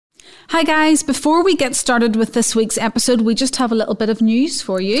Hi guys, before we get started with this week's episode, we just have a little bit of news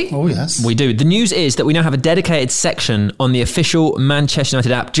for you. Oh yes. We do. The news is that we now have a dedicated section on the official Manchester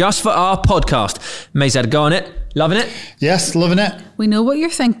United app just for our podcast. Mazad, go on it. Loving it? Yes, loving it. We know what you're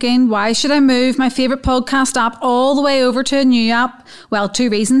thinking. Why should I move my favourite podcast app all the way over to a new app? Well, 2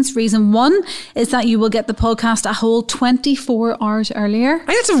 reasons. Reason 1 is that you will get the podcast a whole 24 hours earlier. I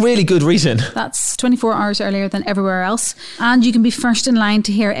think that's a really good reason. That's 24 hours earlier than everywhere else. And you can be first in line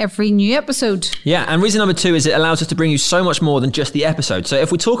to hear every new episode. Yeah, and reason number 2 is it allows us to bring you so much more than just the episode. So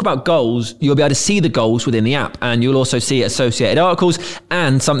if we talk about goals, you'll be able to see the goals within the app, and you'll also see associated articles,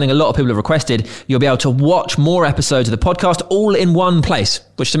 and something a lot of people have requested, you'll be able to watch more episodes of the podcast all in one place,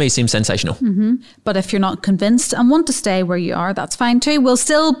 which to me seems sensational. Mm-hmm. But if you're not convinced and want to stay where you are, that's fine too. We'll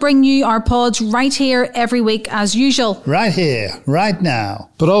still bring you our pods right here every week as usual. Right here, right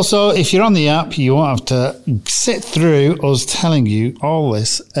now. But also, if you're on the app, you won't have to sit through us telling you all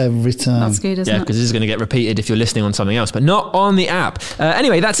this every time. That's good, isn't it? Yeah, because this is going to get repeated if you're listening on something else, but not on the app.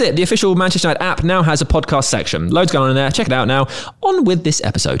 Anyway, that's it. The official Manchester United app now has a podcast section. Loads going on in there. Check it out now. On with this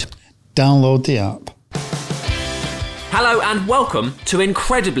episode. Download the app. Hello and welcome to,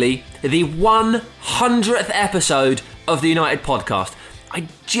 incredibly, the 100th episode of the United podcast. I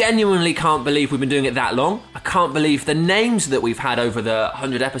genuinely can't believe we've been doing it that long. I can't believe the names that we've had over the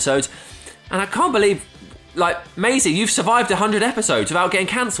 100 episodes. And I can't believe, Maisie, you've survived 100 episodes without getting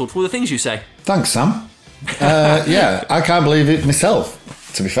cancelled for all the things you say. Thanks, Sam. Yeah, I can't believe it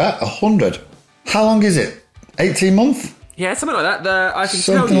myself, to be fair. 100. How long is it? 18 months? Yeah, something like that. I can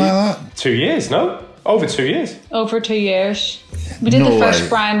Something tell you. like that. 2 years, no? Over 2 years. Over 2 years. We did No the first way.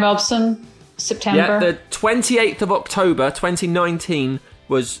 Brian Robson, September. Yeah, the 28th of October 2019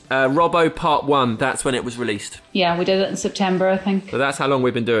 was Robbo Part 1. That's when it was released. Yeah, we did it in September, I think. So that's how long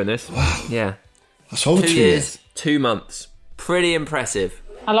we've been doing this. Wow. Yeah. That's over 2 2 years. 2 months. Pretty impressive.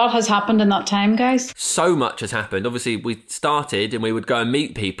 A lot has happened in that time, guys. So much has happened. Obviously, we started and we would go and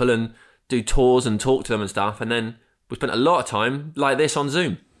meet people and do tours and talk to them and stuff. And then we spent a lot of time like this on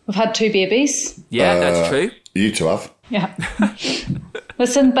Zoom. We've had 2 babies. Yeah, that's true. You two have. Yeah.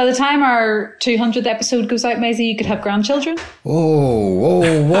 Listen, by the time our 200th episode goes out, Maisie, you could have grandchildren. Whoa,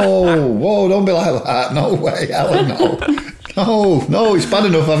 don't be like that. No way, Ellen, no. No, it's bad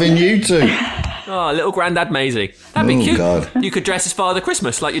enough having you two. Oh, little Grandad Maisie. That'd be cute. God. You could dress as Father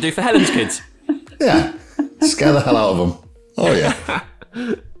Christmas like you do for Helen's kids. Yeah, scare the hell out of them. Oh, yeah.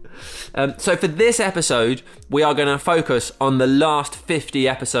 So for this episode, we are going to focus on the last 50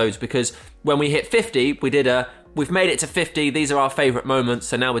 episodes, because when we hit 50, we've made it to 50. These are our favourite moments.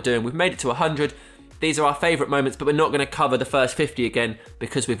 So now we've made it to 100. These are our favourite moments, but we're not going to cover the first 50 again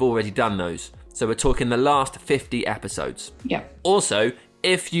because we've already done those. So we're talking the last 50 episodes. Yeah. Also,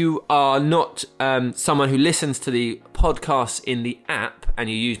 if you are not someone who listens to the podcasts in the app and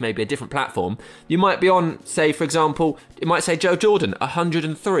you use maybe a different platform, you might be on, say, for example, it might say Joe Jordan,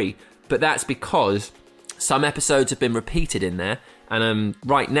 103. But that's because some episodes have been repeated in there. And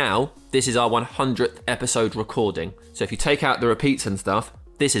right now, this is our 100th episode recording. So if you take out the repeats and stuff,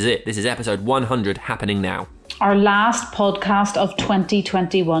 this is it. This is episode 100 happening now. Our last podcast of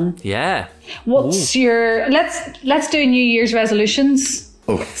 2021. Yeah. What's your... Let's do New Year's resolutions.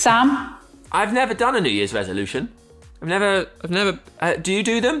 Oh. Sam? I've never done a New Year's resolution. I've never. Do you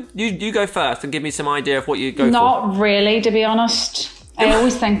do them? You go first and give me some idea of what you go for. Not really, to be honest. I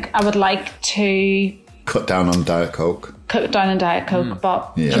always think I would like to Cut down on Diet Coke. cut down on Diet Coke,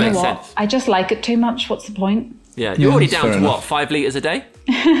 but Yeah. you That know makes what? sense. I just like it too much. What's the point? Yeah, you're already down fair to enough. what, 5 litres a day?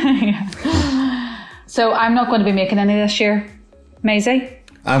 So I'm not going to be making any this year. Maisie?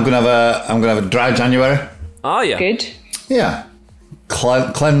 I'm gonna have a dry January. Oh, yeah. Good. Yeah,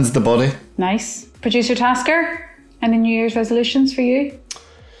 cleanse the body. Nice. Producer Tasker? Any New Year's resolutions for you?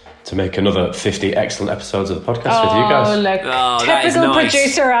 To make another 50 excellent episodes of the podcast with you Oh, guys. look. Oh, that is Typical nice.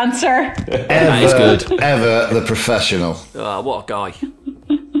 producer answer. That is good. Ever the professional. Oh, what a guy.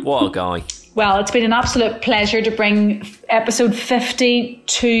 What a guy. Well, it's been an absolute pleasure to bring episode 50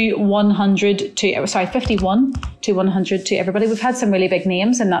 to 100 to, 51 to 100 to everybody. We've had some really big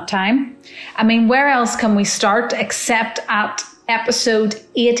names in that time. I mean, where else can we start except at episode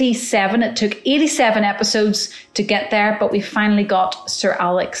 87? It took 87 episodes to get there, but we finally got Sir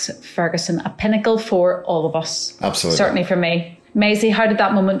Alex Ferguson, a pinnacle for all of us. Absolutely. Certainly for me. Maisie, how did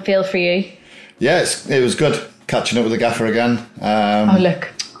that moment feel for you? Yeah, it was good catching up with the gaffer again. Oh,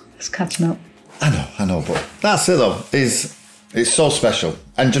 look, it's catching up. I know, but that's it though. It's so special.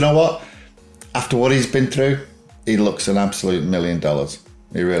 And do you know what? After what he's been through, he looks an absolute $1 million.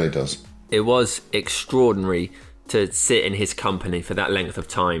 He really does. It was extraordinary to sit in his company for that length of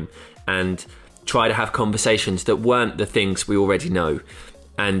time and try to have conversations that weren't the things we already know.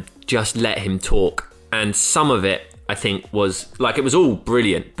 and just let him talk. And some of it, I think, was like, it was all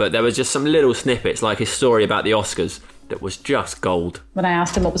brilliant, but there was just some little snippets, like his story about the Oscars, that was just gold. When I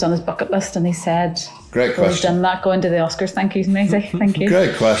asked him what was on his bucket list, and he said, Great "Well, question. I've done that, going to the Oscars." Thank you, Maisie. Thank you.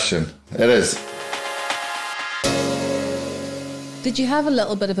 Great question. It is. Did you have a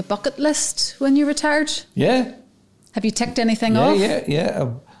little bit of a bucket list when you retired? Yeah. Have you ticked anything off?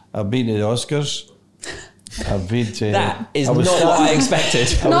 Yeah. I've been to the Oscars. I've been to... That is not what I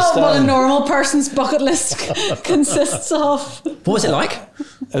expected. Not what a normal person's bucket list consists of. What was it like?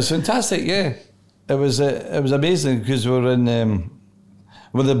 It was fantastic, yeah. It was amazing because we were in...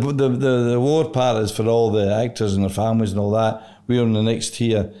 well, the award part is for all the actors and their families and all that. We were in the next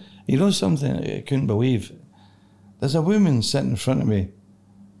tier. You know something I couldn't believe? There's a woman sitting in front of me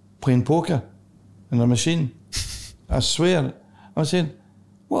playing poker in a machine. I swear. I was saying,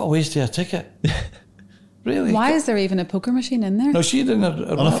 what a waste of a ticket. Really? Why is there even a poker machine in there? No, she didn't.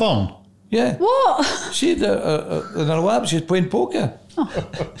 On a phone? Yeah. What? She had in her lap, she was playing poker.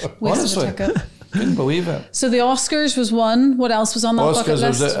 Waste Honestly. of a ticket. Couldn't believe it. So the Oscars was one. What else was on that bucket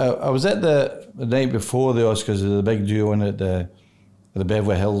list? I was at the night before the Oscars, there's a big do one at the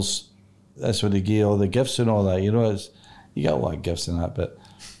Beverly Hills. That's where they give all the gifts and all that. You know, you got a lot of gifts and that. But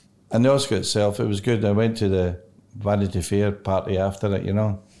and the Oscar itself, it was good. I went to the Vanity Fair party after it, you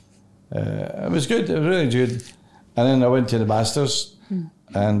know. It was good. It was really good. And then I went to the Masters,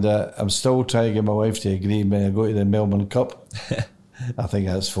 and I'm still trying to get my wife to agree when I go to the Melbourne Cup. I think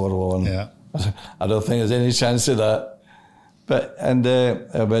that's 4-1. Yeah. I don't think there's any chance of that. But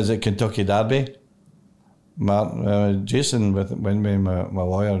I was at Kentucky Derby. Jason went with me, my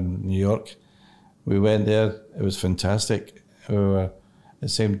lawyer in New York. We went there. It was fantastic. We were at the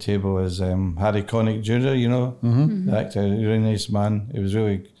same table as Harry Connick Jr., you know, the actor, really nice man. He was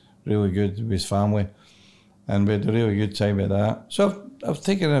really, really good with his family. And we had a really good time at that. So I've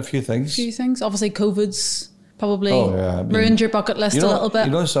taken a few things. Obviously, COVID's probably I mean, ruined your bucket list a little bit.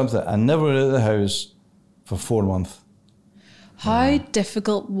 You know something? I never went out of the house for 4 months. How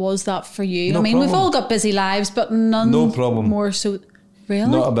difficult was that for you? No I mean, we've problem. all got busy lives, but none No problem. more so.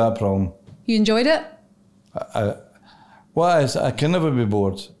 Really? Not a bad problem. You enjoyed it? I can never be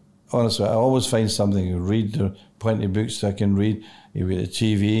bored. Honestly, I always find something to read. There are plenty of books I can read. You get the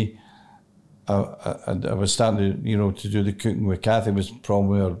TV. I was starting to, to do the cooking with Kathy. Was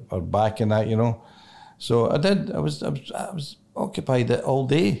probably her back in that, So I did. I was occupied it all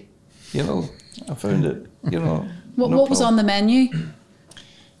day. I found it. What was on the menu?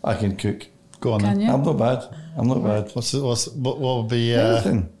 I can cook. Go on Can then. you? I'm not bad. What would be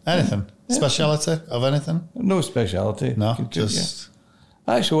Anything. Anything? Speciality of anything? No speciality. No, Can cook, just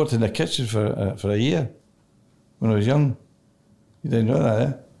yeah. I actually worked in the kitchen for a year when I was young. You didn't know that,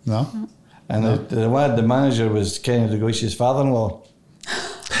 eh? no. And the manager was Kenny Dalglish's father-in-law.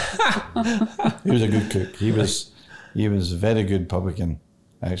 He was a good cook. He was a very good publican.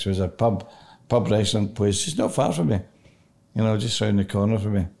 Actually, it was a pub restaurant place just not far from me. Just round the corner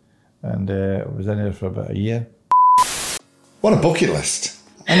from me. And I was in there for about a year. What a bucket list.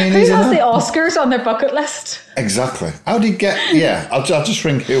 I mean, Who he's has in the there. Oscars on their bucket list? Exactly. How do you get... Yeah, I'll just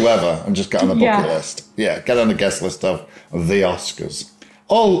ring whoever and just get on the bucket list. Yeah, get on the guest list of the Oscars.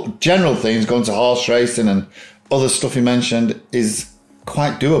 All general things, going to horse racing and other stuff you mentioned, is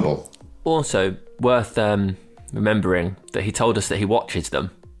quite doable. Also, worth remembering that he told us that he watches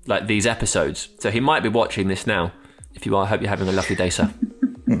them, like these episodes. So he might be watching this now. If you are, I hope you're having a lovely day, sir.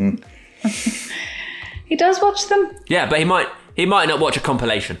 He does watch them. Yeah, but he might not watch a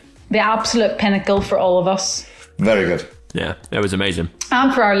compilation. The absolute pinnacle for all of us. Very good. Yeah, it was amazing.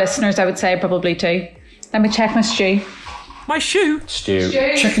 And for our listeners, I would say probably too. Let me check my stew. My shoe? Stu.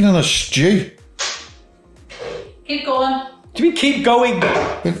 Checking on a stew. Keep going. Do you mean keep going?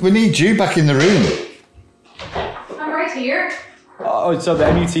 We need you back in the room. I'm right here. Oh, so the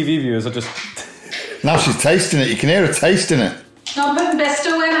MUTV viewers are just... Now she's tasting it. You can hear her tasting it. No, I'm putting Bisto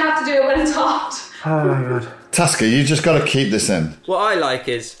in. I have to do it when it's hot. Oh my God. Tasker, you just got to keep this in. What I like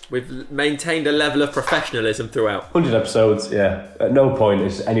is we've maintained a level of professionalism throughout. 100 episodes, yeah. At no point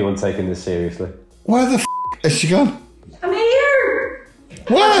is anyone taking this seriously. Where the is she gone? I'm here.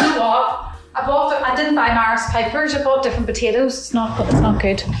 Where? You know what? I didn't buy Mars Pipers. I bought different potatoes. It's not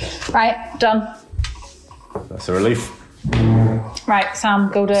good. Right, done. That's a relief. Right,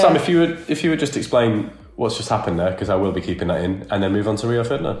 Sam, go to... Sam, if you would just explain what's just happened there, because I will be keeping that in, and then move on to Rio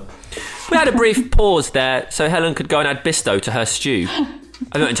Ferdinand. We had a brief pause there so Helen could go and add Bisto to her stew.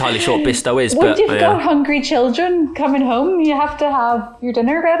 I'm not entirely sure what Bisto is, When but... you've got hungry children coming home, you have to have your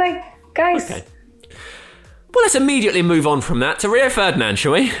dinner ready. Guys. Okay. Well, let's immediately move on from that to Rio Ferdinand,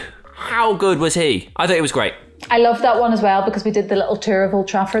 shall we? How good was he? I thought he was great. I love that one as well because we did the little tour of Old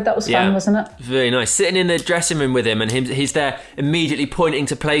Trafford. That was fun, wasn't it? Very nice. Sitting in the dressing room with him, and he's there immediately pointing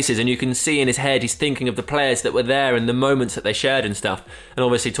to places, and you can see in his head he's thinking of the players that were there and the moments that they shared and stuff. And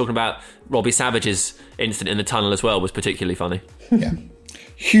obviously talking about Robbie Savage's incident in the tunnel as well was particularly funny. Yeah.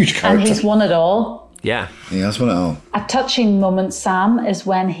 Huge character. And he's won it all. Yeah. He has won it all. A touching moment, Sam, is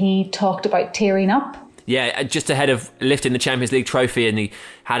when he talked about tearing up. Yeah, just ahead of lifting the Champions League trophy, and he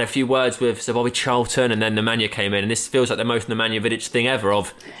had a few words with Sir Bobby Charlton, and then Nemanja came in, and this feels like the most Nemanja Vidic thing ever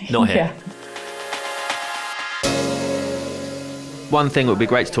of not here. Yeah. One thing that would be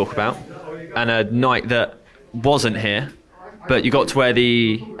great to talk about, and a night that wasn't here, but you got to wear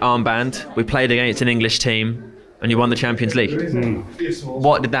the armband. We played against an English team, and you won the Champions League.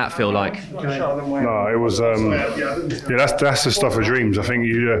 What did that feel like? No, it was. That's the stuff of dreams. I think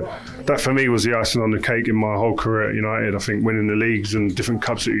that for me was the icing on the cake in my whole career at United. I think winning the leagues and different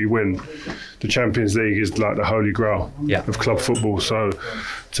cups that you win, the Champions League is like the holy grail of club football. So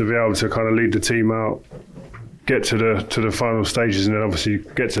to be able to kind of lead the team out, get to the final stages, and then obviously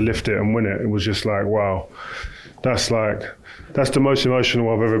get to lift it and win it, it was just like, wow, that's the most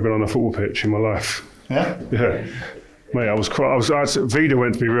emotional I've ever been on a football pitch in my life. Yeah? Yeah. Mate, I was Vida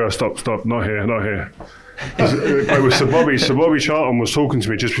went to me, Rio, stop, not here. It was Sir Bobby Charlton was talking to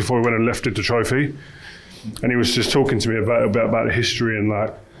me just before we went and lifted the trophy, and he was just talking to me about the history and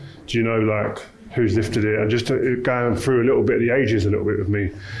like, do you know like who's lifted it, and just going through a little bit of the ages a little bit with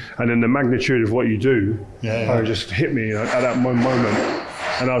me, and then the magnitude of what you do, it just hit me at that moment,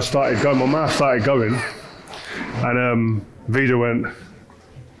 and my mouth started going, and Vida went,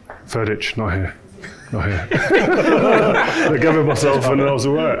 Vidic, not here. I gathered myself and then I was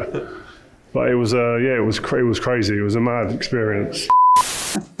all right. But it was, it was crazy. It was a mad experience.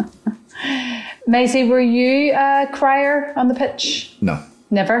 Maisie, were you a crier on the pitch? No.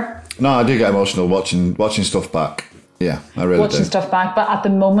 Never? No, I do get emotional watching stuff back. Yeah, I really do. Watching stuff back, but at the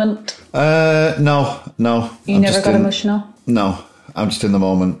moment? No. You never got emotional? No, I'm just in the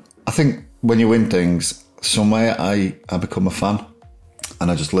moment. I think when you win things, some way I become a fan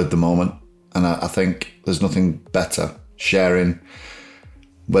and I just live the moment. And I think there's nothing better sharing,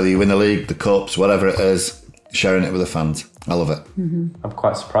 whether you win the league, the cups, whatever it is, sharing it with the fans. I love it. Mm-hmm. I'm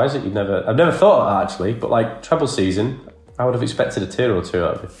quite surprised that I've never thought of that actually, but like treble season, I would have expected a tear or two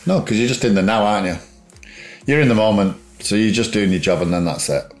out of it. No, because you're just in the now, aren't you? You're in the moment, so you're just doing your job and then that's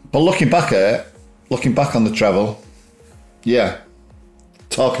it. But looking back at it, looking back on the treble, yeah,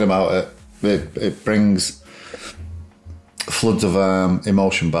 talking about it brings floods of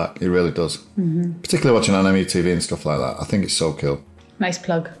emotion back. It really does. Mm-hmm. Particularly watching on MUTV and stuff like that. I think it's so cool. Nice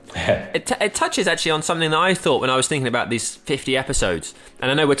plug. It touches actually on something that I thought when I was thinking about these 50 episodes.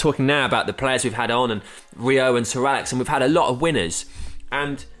 And I know we're talking now about the players we've had on and Rio and Sir Alex, and we've had a lot of winners.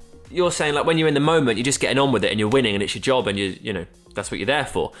 And you're saying like when you're in the moment, you're just getting on with it and you're winning and it's your job and you know that's what you're there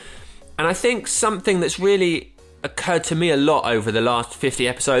for. And I think something that's really occurred to me a lot over the last 50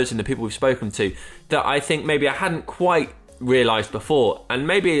 episodes and the people we've spoken to that I think maybe I hadn't quite realised before, and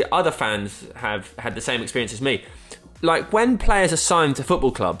maybe other fans have had the same experience as me. Like when players are signed to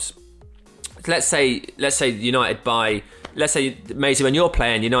football clubs, let's say United buy, let's say Maisie, when you're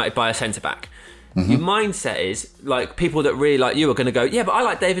playing United buy a centre back, your mindset is like people that really like you are going to go, yeah, but I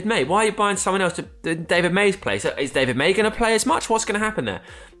like David May. Why are you buying someone else to David May's place? Is David May going to play as much? What's going to happen there?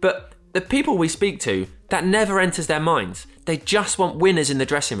 But the people we speak to, that never enters their minds. They just want winners in the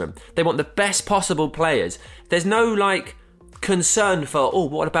dressing room. They want the best possible players. There's no like concern for,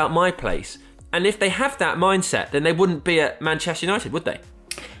 what about my place? And if they have that mindset, then they wouldn't be at Manchester United, would they?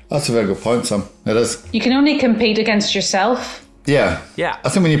 That's a very good point, Sam. It is. You can only compete against yourself. Yeah. Yeah. I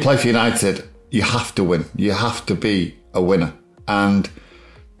think when you play for United, you have to win. You have to be a winner. And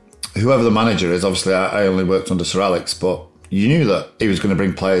whoever the manager is, obviously I only worked under Sir Alex, but you knew that he was going to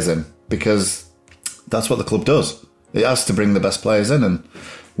bring players in because that's what the club does. It has to bring the best players in, and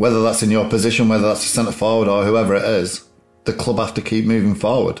whether that's in your position, whether that's a centre forward or whoever it is, the club have to keep moving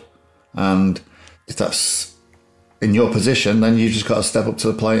forward. And if that's in your position, then you've just got to step up to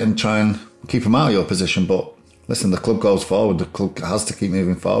the plate and try and keep them out of your position. But listen, the club goes forward. The club has to keep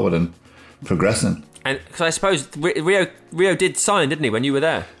moving forward and progressing. And because I suppose Rio did sign, didn't he, when you were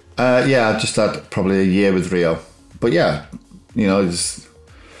there? Yeah, I just had probably a year with Rio. But yeah, you know, he's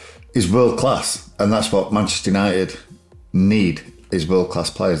world class. And that's what Manchester United need, is world class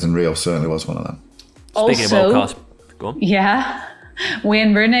players. And Rio certainly was one of them. Speaking of world class, go on. Yeah.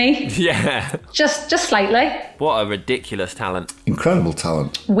 Wayne Rooney. Yeah. Just slightly. What a ridiculous talent. Incredible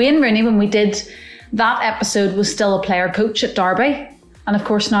talent. Wayne Rooney, when we did that episode, was still a player coach at Derby. And of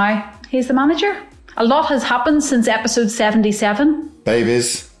course now he's the manager. A lot has happened since episode 77.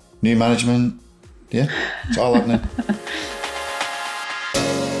 Babies, new management, Yeah, it's all happening.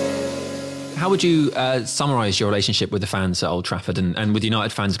 How would you summarise your relationship with the fans at Old Trafford and with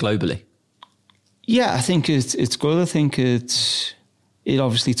United fans globally? Yeah, I think it's good. I think it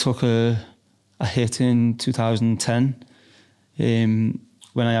obviously took a hit in 2010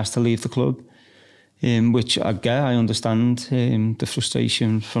 when I asked to leave the club, which I get. I understand the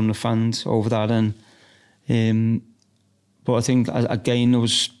frustration from the fans over that, but I think again there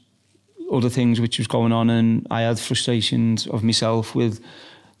was other things which was going on, and I had frustrations of myself with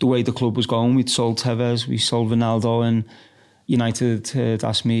the way the club was going. We'd sold Tevez, we sold Ronaldo, and United had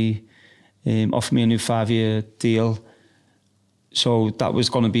asked me, offered me a new 5-year deal. So that was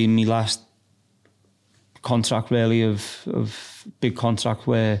going to be my last contract, really, of big contract,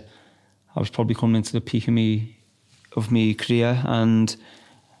 where I was probably coming into the peak of my career. And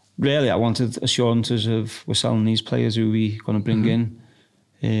really, I wanted assurances of we're selling these players who we going to bring in,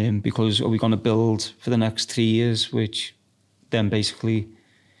 because are we going to build for the next 3 years, which then basically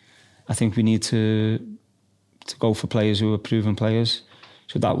I think we need to go for players who are proven players.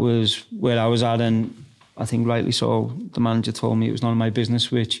 So that was where I was at, and I think rightly so. The manager told me it was none of my business,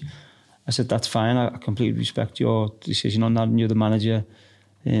 which I said, that's fine. I completely respect your decision on that, and you're the manager.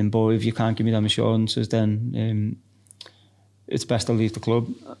 But if you can't give me them assurances, then it's best to leave the club.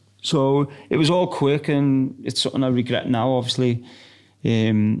 So it was all quick, and it's something I regret now, obviously.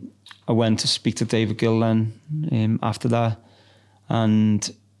 I went to speak to David Gill then after that,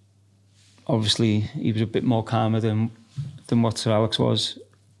 and obviously he was a bit more calmer than what Sir Alex was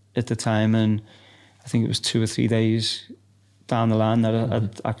at the time, and I think it was 2 or 3 days down the line that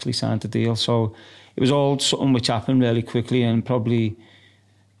I'd actually signed the deal. So it was all something which happened really quickly, and probably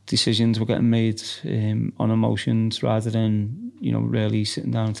decisions were getting made on emotions rather than, really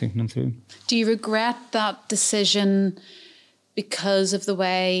sitting down and thinking them through. Do you regret that decision because of the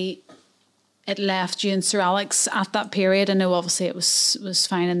way it left you and Sir Alex at that period? I know obviously it was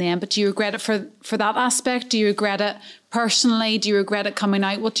fine in the end, but do you regret it for that aspect? Do you regret it personally? Do you regret it coming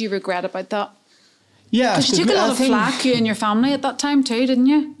out? What do you regret about that? Yeah, because you took a lot of flack, you and your family, at that time too, didn't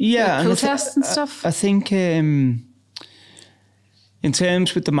you? Yeah, like protests and stuff. I think in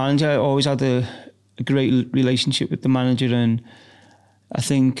terms with the manager, I always had a great relationship with the manager, and I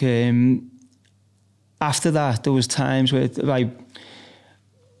think after that there was times where, like,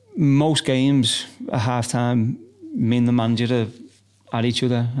 most games at half time, me and the manager are at each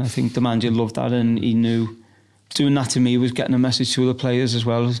other. I think the manager loved that, and he knew doing that to me was getting a message to the players as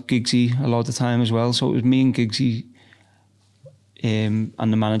well, Giggsy a lot of the time as well. So it was me and Giggsy and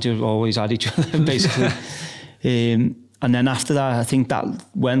the manager always at each other, basically. And then after that, I think that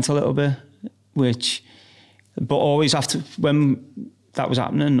went a little bit, but always after, when that was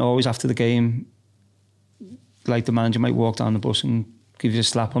happening, always after the game, like, the manager might walk down the bus and give you a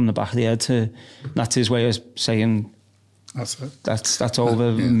slap on the back of the head. That's his way of saying, that's it. That's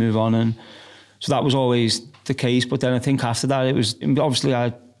over, move on. And so that was always the case. But then I think after that, it was, obviously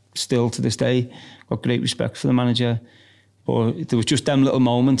I still to this day got great respect for the manager, but there was just them little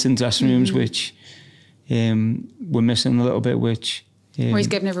moments in dressing rooms which were missing a little bit, which where he's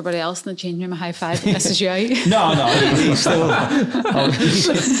giving everybody else in the changing room a high five and misses you out. No, he still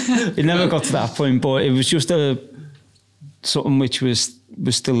he never got to that point, but it was just something which was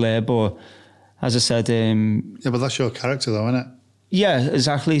still there. But as I said, but that's your character though, isn't it? Yeah,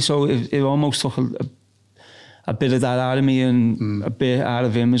 exactly. So it almost took a bit of that out of me, and a bit out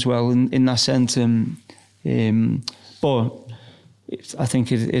of him as well in that sense. But I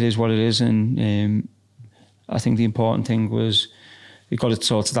think it is what it is, and I think the important thing was we got it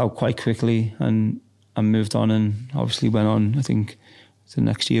sorted out quite quickly and moved on, and obviously went on. I think the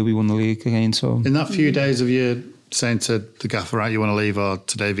next year we won the league again. So in that few days of you saying to the gaffer, right, you want to leave, or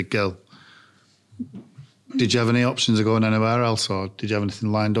to David Gill, did you have any options of going anywhere else, or did you have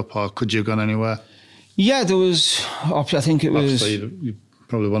anything lined up, or could you have gone anywhere? Yeah, there was. I think it was. Obviously, you're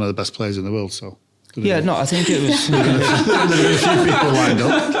probably one of the best players in the world, so. Yeah, no, I think it was. There were a few people lined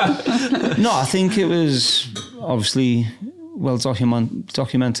up. No, I think it was obviously well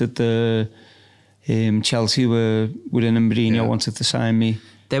documented. The Chelsea were in, and Mourinho wanted to sign me.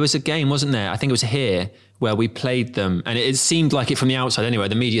 There was a game, wasn't there? I think it was here, where we played them, and it seemed like it from the outside anyway.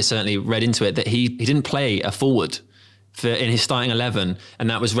 The media certainly read into it that he didn't play a forward in his starting 11, and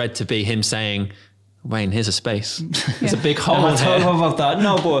that was read to be him saying, "Wayne, here's a space. There's a big hole I here." told him about that.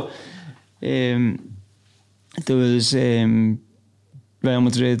 No, but there was Real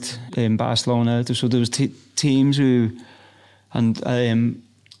Madrid, Barcelona. So there was teams who, and the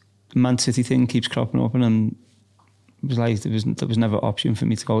Man City thing keeps cropping up, and it was like there was never an option for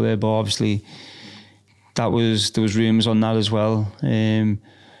me to go there. But obviously, there was rumours on that as well.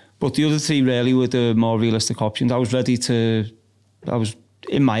 But the other three really were the more realistic options. I was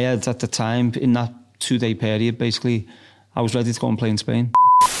in my head at the time, in that 2-day period, basically, I was ready to go and play in Spain.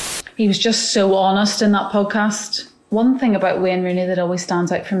 He was just so honest in that podcast. One thing about Wayne Rooney that always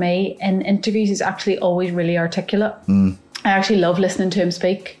stands out for me in interviews, he's actually always really articulate. I actually love listening to him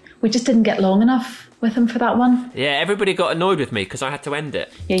speak. We just didn't get long enough with him for that one. Yeah, everybody got annoyed with me because I had to end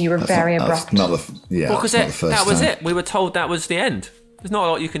it. Yeah, you were very abrupt. Because that was it. We were told that was the end. There's not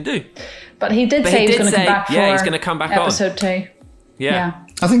a lot you can do. But he did say he was going to come back for he's going to come back episode 2. Yeah.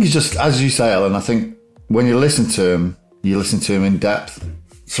 I think he's just, as you say, Ellen, I think when you listen to him in depth.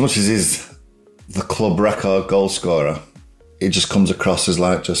 As much as he's the club record goal scorer, it just comes across as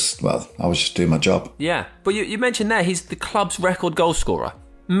like I was just doing my job. Yeah, but you mentioned there, he's the club's record goal scorer.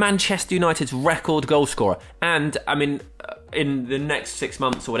 Manchester United's record goal scorer. And, I mean, in the next 6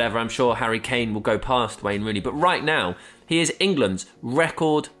 months or whatever, I'm sure Harry Kane will go past Wayne Rooney. But right now, he is England's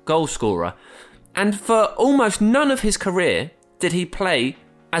record goal scorer. And for almost none of his career did he play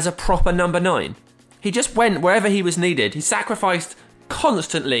as a proper number 9. He just went wherever he was needed. He sacrificed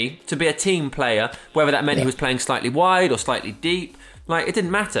constantly to be a team player, whether that meant he was playing slightly wide or slightly deep. Like, it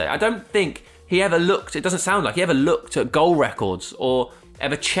didn't matter. I don't think he ever looked, it doesn't sound like he ever looked at goal records or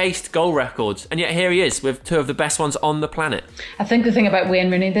ever chased goal records, and yet here he is with 2 of the best ones on the planet. I think the thing about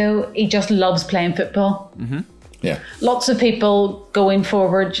Wayne Rooney, though, he just loves playing football. Yeah. Lots of people going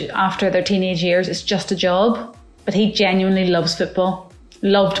forward after their teenage years, it's just a job, but he genuinely loves football,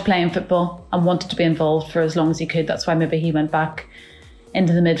 loved playing football and wanted to be involved for as long as he could. That's why maybe he went back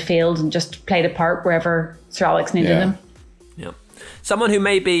into the midfield and just played a part wherever Sir Alex needed him. Yeah. Someone who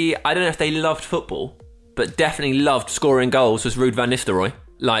maybe, I don't know if they loved football, but definitely loved scoring goals was Ruud van Nistelrooy.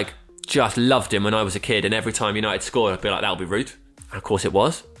 Like, just loved him when I was a kid, and every time United scored, I'd be like, that'll be Ruud. And of course it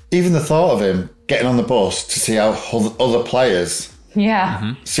was. Even the thought of him getting on the bus to see how other players,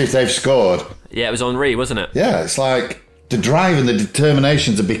 see if they've scored. Yeah, it was Henry, wasn't it? Yeah, it's like the drive and the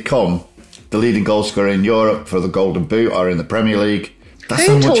determination to become the leading goal scorer in Europe for the Golden Boot or in the Premier League. That's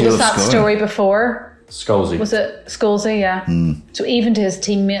Who told us that story before? Scholesy. Was it Scholesy? Yeah. So even to his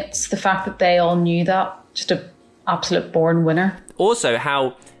teammates, the fact that they all knew that, just an absolute born winner. Also,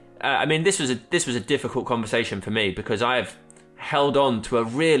 how I mean, this was a difficult conversation for me because I've held on to a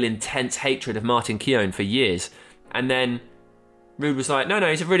real intense hatred of Martin Keown for years, and then Ruud was like, no,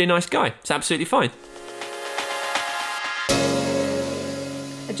 he's a really nice guy. It's absolutely fine.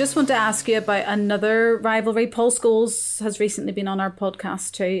 I just want to ask you about another rivalry. Paul Scholes has recently been on our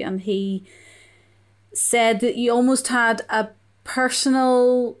podcast too, and he said that you almost had a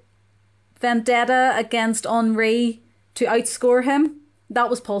personal vendetta against Henry to outscore him. That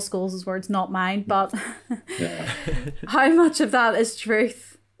was Paul Scholes' words, not mine, but how much of that is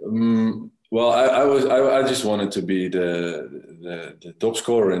truth? Well, I just wanted to be the top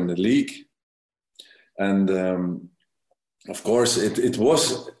scorer in the league, and of course it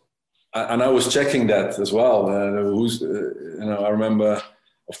was, and I was checking that as well. I remember,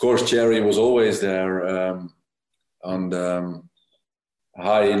 of course, Thierry was always there on the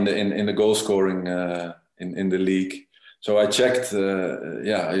high in the goal scoring in the league. So I checked,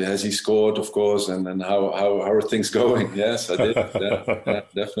 has he scored, of course, and then how are things going? Yes, I did. Yeah,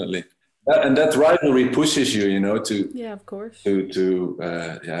 definitely. And that rivalry pushes you, to of course, to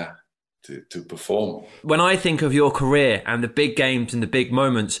perform. When I think of your career and the big games and the big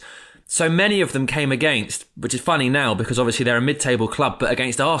moments, so many of them came against, which is funny now because obviously they're a mid-table club, but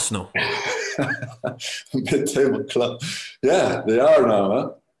against Arsenal. Mid-table club, yeah, they are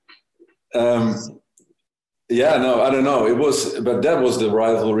now, huh? I don't know. But that was the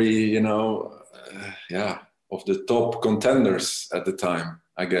rivalry, of the top contenders at the time,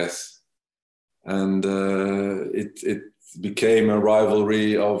 I guess. And it became a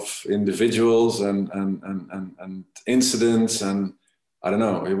rivalry of individuals and incidents, and I don't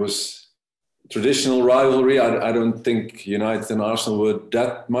know. It was traditional rivalry. I don't think United and Arsenal were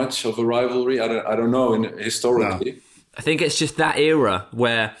that much of a rivalry. I don't know historically. No. I think it's just that era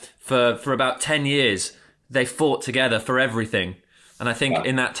where for about 10 years they fought together for everything. And I think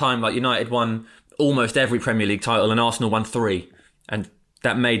in that time, like, United won almost every Premier League title and Arsenal won 3. And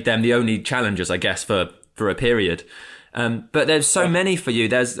that made them the only challengers, I guess, for a period. But there's so many for you.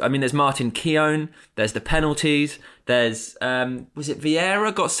 There's Martin Keown. There's the penalties. There's, was it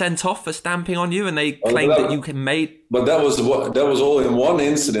Vieira got sent off for stamping on you and they claimed that you made... But that was all in one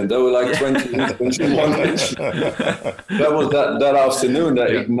incident. There were like 21 incidents. That was that afternoon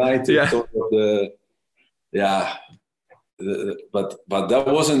that ignited sort of the... Yeah, but that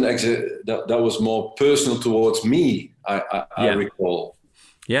wasn't that was more personal towards me. I recall.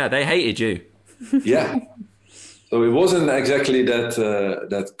 Yeah, they hated you. Yeah, So it wasn't exactly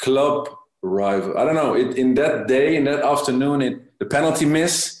that club rival. I don't know. In that day, in that afternoon, the penalty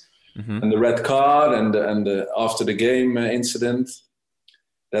miss and the red card and the after the game incident,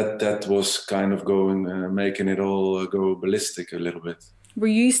 that was kind of making it all go ballistic a little bit. Were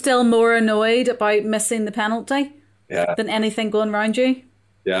you still more annoyed about missing the penalty than anything going around you?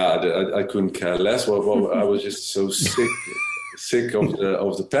 Yeah, I couldn't care less. Well, I was just so sick of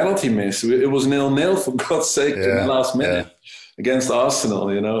the penalty miss. It was 0-0 for God's sake in the last minute against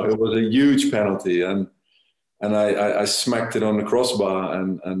Arsenal. You know, it was a huge penalty, and I smacked it on the crossbar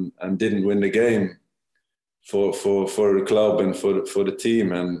and didn't win the game for the club and for the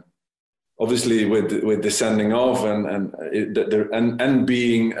team. And obviously with the sending off and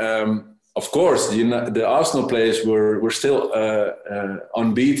being of course the Arsenal players were still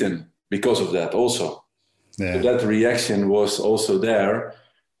unbeaten because of that also. So that reaction was also there,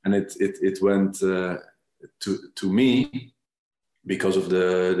 and it went to me because of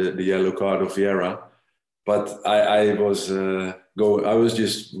the yellow card of Vieira. But I was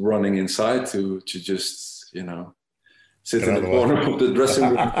just running inside to just, you know, sit in the corner of the dressing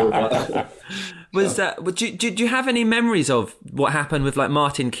room for a while. Do you have any memories of what happened with like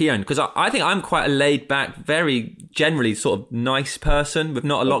Martin Keown? Because I think I'm quite a laid back, very generally sort of nice person with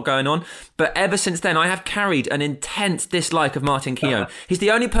not a lot going on. But ever since then, I have carried an intense dislike of Martin Keown. He's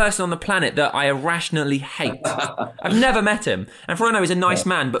the only person on the planet that I irrationally hate. I've never met him. And for all I know, he's a nice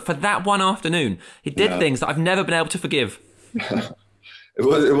man. But for that one afternoon, he did things that I've never been able to forgive. It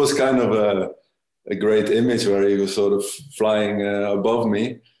was kind of a great image where he was sort of flying above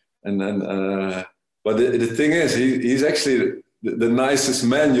me. But the thing is, he's actually the nicest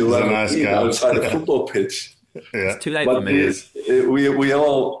man you'll ever meet outside a football pitch. It's too late for me.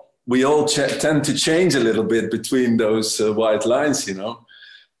 We all tend to change a little bit between those white lines, you know.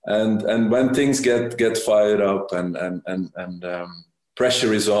 And when things get fired up and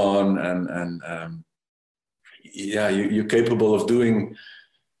pressure is on and you're capable of doing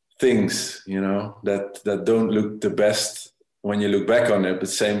things, you know, that don't look the best when you look back on it, but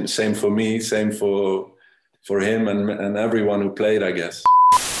same for me, same for him and everyone who played, I guess.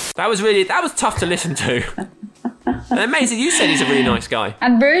 That was tough to listen to. And Maisie, you said he's a really nice guy.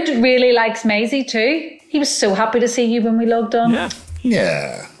 And Ruud really likes Maisie too. He was so happy to see you when we logged on.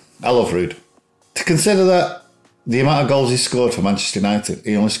 Yeah, I love Ruud. To consider that the amount of goals he scored for Manchester United,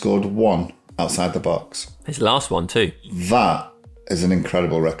 he only scored one outside the box. His last one too. That is an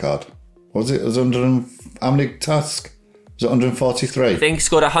incredible record. Was it? How many tasks? Was it 143? I think he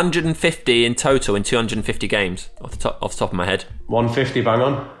scored 150 in total in 250 games, off the top of my head. 150, bang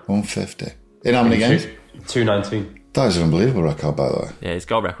on. 150. In how many games? 219. That is an unbelievable record, by the way. Yeah, his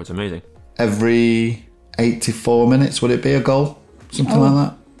goal record's amazing. Every 84 minutes, would it be a goal? Something like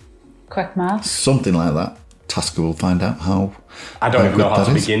that? Quick maths. Something like that. Tasker will find out how. I don't even know how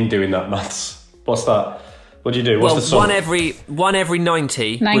to begin doing that maths. What's that? What do you do? What's the sum? one every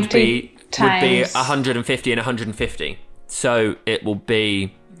 90 would be 150 and 150. So it will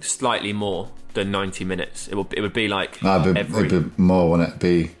be slightly more than 90 minutes. It would be like it'd be more, wouldn't it?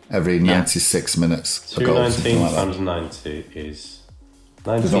 Be every 96 minutes. 219 times 90 is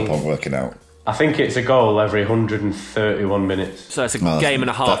 90. There's no point working out. I think it's a goal every 131 minutes. So it's a game and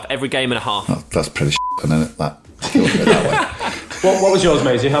a half. Every game and a half. That's pretty isn't it? That way. What was yours,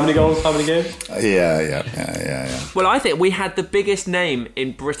 Maisie? How many goals? How many games? Yeah. Well, I think we had the biggest name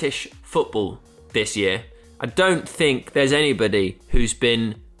in British football this year. I don't think there's anybody who's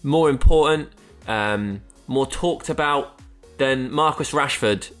been more important, more talked about than Marcus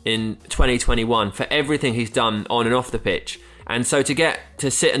Rashford in 2021 for everything he's done on and off the pitch. And so to get to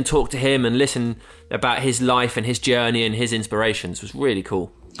sit and talk to him and listen about his life and his journey and his inspirations was really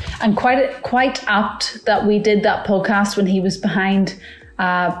cool. And quite apt that we did that podcast when he was behind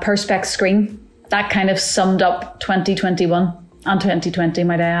Perspex screen. That kind of summed up 2021 and 2020,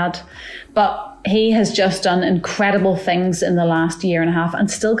 might I add. But he has just done incredible things in the last year and a half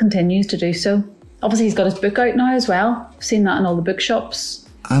and still continues to do so. Obviously, he's got his book out now as well. I've seen that in all the bookshops.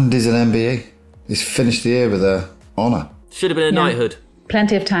 And he's an MBE. He's finished the year with an honour. Should have been a knighthood.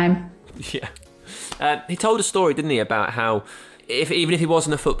 Plenty of time. Yeah. He told a story, didn't he, about how even if he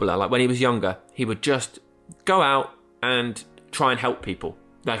wasn't a footballer, like when he was younger, he would just go out and try and help people.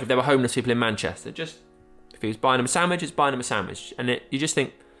 Like if there were homeless people in Manchester, if he was buying them a sandwich, it's buying them a sandwich. And you just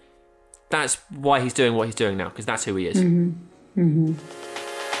think, that's why he's doing what he's doing now, because that's who he is. Mm-hmm.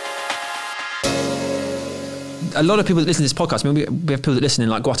 A lot of people that listen to this podcast, I mean, we have people that listen in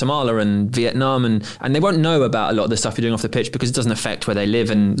like Guatemala and Vietnam, and they won't know about a lot of the stuff you're doing off the pitch because it doesn't affect where they live,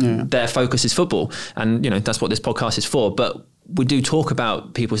 and their focus is football. And, you know, that's what this podcast is for. But we do talk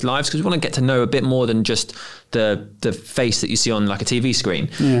about people's lives because we want to get to know a bit more than just the face that you see on like a TV screen.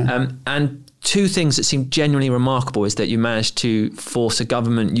 And two things that seem genuinely remarkable is that you managed to force a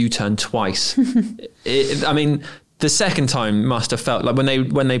government U-turn twice. I mean, the second time must have felt like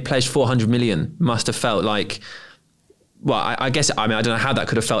when they pledged 400 million must have felt like, well, I guess, I mean, I don't know how that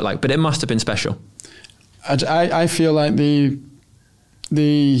could have felt like, but it must have been special. I feel like they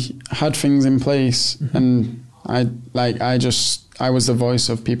had things in place, and I was the voice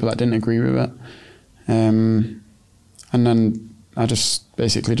of people that didn't agree with it, and then I just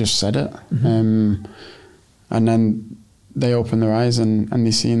basically just said it, and then they opened their eyes and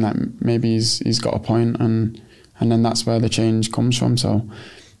they seen that maybe he's got a point, and then that's where the change comes from. So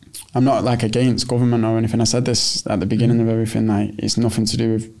I'm not like against government or anything. I said this at the beginning of everything, like it's nothing to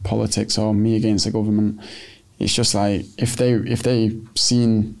do with politics or me against the government. It's just like if they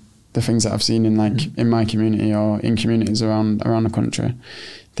seen the things that I've seen in in my community or in communities around the country,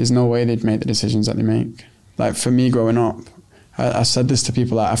 there's no way they'd make the decisions that they make. Like for me growing up, I said this to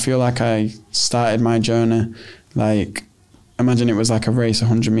people, like I feel like I started my journey, like imagine it was like a race,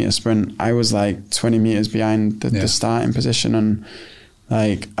 100-meter sprint. I was like 20 meters behind the starting position, and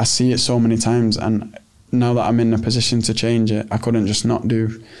like I see it so many times, and now that I'm in a position to change it, I couldn't just not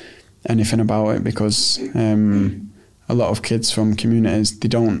do anything about it, because a lot of kids from communities, they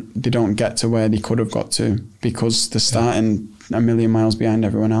don't get to where they could have got to because they're starting a million miles behind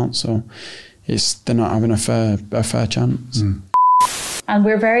everyone else. So they're not having a fair chance. And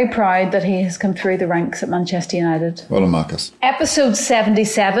we're very proud that he has come through the ranks at Manchester United. Well done, Marcus. Episode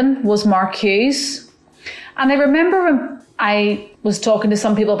 77 was Mark Hughes. And I remember when I was talking to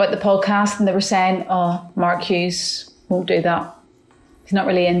some people about the podcast and they were saying, oh, Mark Hughes won't do that. He's not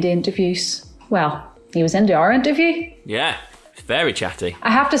really into interviews. Well, he was into our interview. Yeah, very chatty.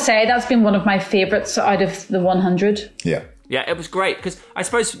 I have to say that's been one of my favourites out of the 100. Yeah. Yeah, it was great because I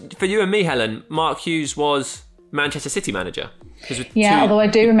suppose for you and me, Helen, Mark Hughes was Manchester City manager. Yeah, although I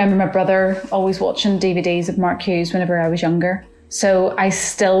do remember my brother always watching DVDs of Mark Hughes whenever I was younger. So I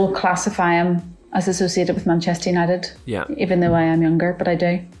still classify him as associated with Manchester United. Yeah. Even though I am younger, but I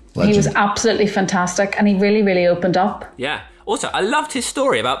do. Legend. He was absolutely fantastic and he really, really opened up. Yeah. Also, I loved his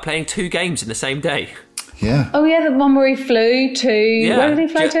story about playing 2 games in the same day. Yeah. Oh, yeah, the one where he flew to... Where did he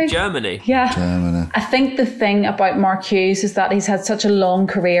fly to? Germany. Yeah. Germany. I think the thing about Mark Hughes is that he's had such a long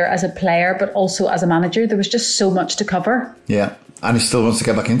career as a player, but also as a manager. There was just so much to cover. Yeah. And he still wants to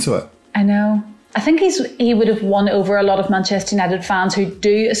get back into it. I know. I think he would have won over a lot of Manchester United fans who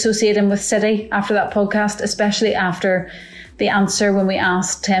do associate him with City after that podcast, especially after the answer when we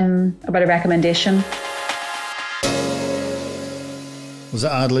asked him about a recommendation. Was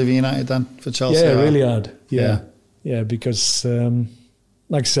it hard leaving United then for Chelsea? Yeah, really hard. Yeah, because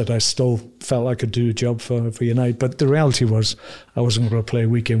like I said, I still felt I could do a job for United, but the reality was I wasn't going to play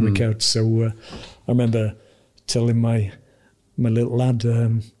week in, week out. So I remember telling my little lad,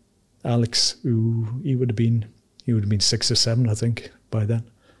 Alex, who he would have been 6 or 7, I think, by then,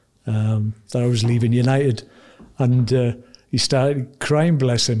 that I was leaving United, and he started crying,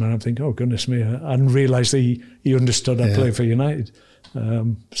 bless him, and I'm thinking, oh goodness me, I hadn't realised he understood I played for United.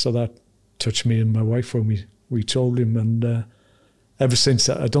 So that touched me and my wife when we told him, and ever since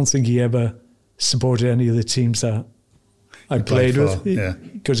that, I don't think he ever supported any of the teams that I played with,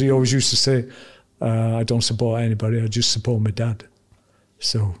 because he always used to say, I don't support anybody, I just support my dad.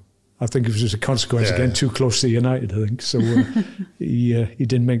 So I think it was just a consequence of getting too close to United, I think. So he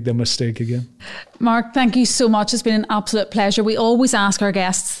didn't make the mistake again. Mark, thank you so much. It's been an absolute pleasure. We always ask our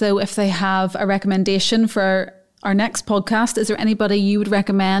guests, though, if they have a recommendation for our next podcast. Is there anybody you would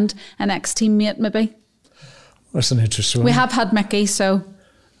recommend, an ex-teammate maybe? That's an interesting one. We have had Mickey, so...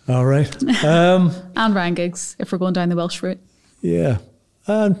 All right. And Ryan Giggs, if we're going down the Welsh route. Yeah.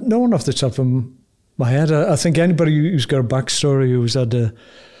 No one off the top of my head. I think anybody who's got a backstory, who's had a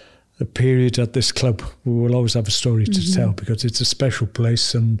period at this club, will always have a story to tell, because it's a special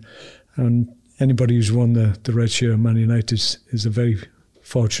place, and anybody who's won the red shirt at Man United is a very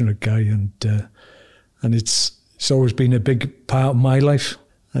fortunate guy, and it's always been a big part of my life,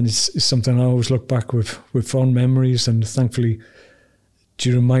 and it's something I always look back with fond memories, and thankfully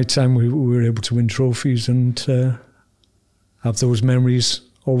during my time we were able to win trophies and have those memories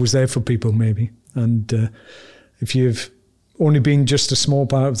always there for people maybe. And if you've only been just a small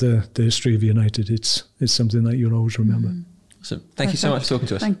part of the history of United, it's something that you'll always remember. So thank you so much for talking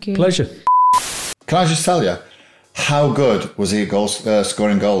to us. Thank you. Pleasure. Can I just tell you, how good was he at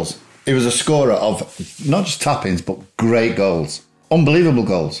scoring goals? He was a scorer of not just tap-ins, but great goals. Unbelievable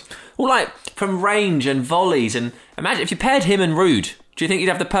goals. Well, like from range and volleys, and imagine if you paired him and Ruud, do you think you'd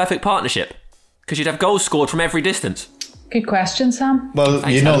have the perfect partnership? Because you'd have goals scored from every distance. Good question, Sam. Well,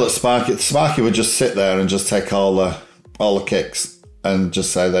 you know that Sparky would just sit there and just take all the kicks and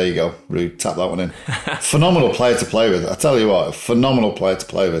just say, there you go, Rude, tap that one in. Phenomenal player to play with. I tell you what, a phenomenal player to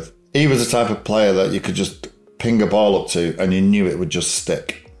play with. He was the type of player that you could just ping a ball up to and you knew it would just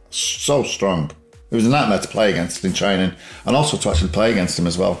stick. So strong. It was a nightmare to play against in training, and also to actually play against him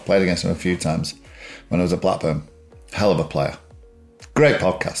as well. Played against him a few times when I was at Blackburn. Hell of a player. Great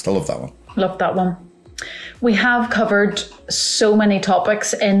podcast. I love that one. Love that one. We have covered so many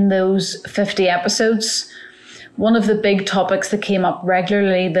topics in those 50 episodes. One of the big topics that came up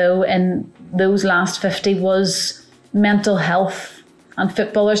regularly, though, in those last 50 was mental health and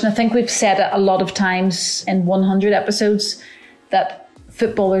footballers. And I think we've said it a lot of times in 100 episodes that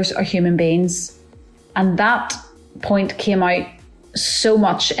footballers are human beings. And that point came out so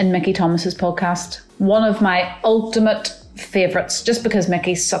much in Mickey Thomas's podcast. One of my ultimate favourites, just because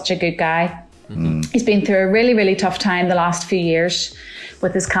Mickey's such a good guy. Mm. He's been through a really, really tough time the last few years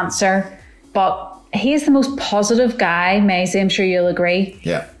with his cancer, but he is the most positive guy, Maisie, I'm sure you'll agree.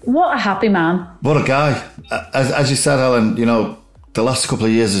 Yeah. What a happy man. What a guy. As you said, Helen, you know, the last couple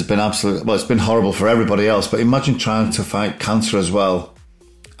of years has been it's been horrible for everybody else, but imagine trying to fight cancer as well.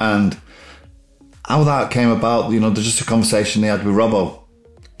 And how that came about, you know, there's just a conversation they had with Robbo.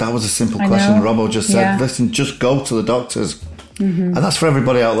 That was a simple question. Robbo just said, listen, just go to the doctors. Mm-hmm. And that's for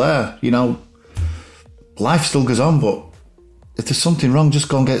everybody out there. You know, life still goes on, but if there's something wrong, just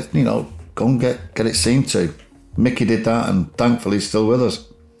go and get it seen to. Mickey did that, and thankfully he's still with us.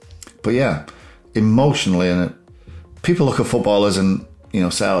 But yeah, emotionally, and people look at footballers and, you know,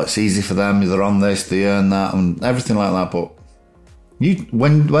 say, oh, it's easy for them, they're on this, they earn that, and everything like that. But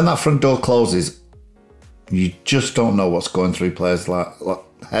when that front door closes, you just don't know what's going through players'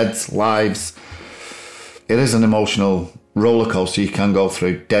 heads, lives. It is an emotional roller coaster you can go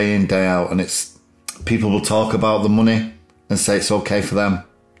through day in, day out, and people will talk about the money and say it's okay for them.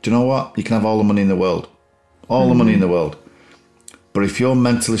 Do you know what? You can have all the money in the world. All the money in the world. But if you're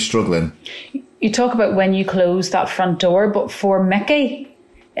mentally struggling... You talk about when you close that front door, but for Mickey,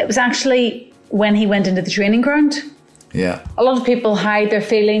 it was actually when he went into the training ground. Yeah. A lot of people hide their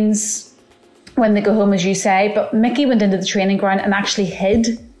feelings when they go home, as you say, but Mickey went into the training ground and actually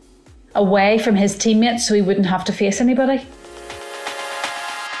hid away from his teammates so he wouldn't have to face anybody.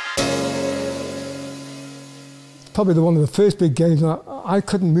 Probably one of the first big games, I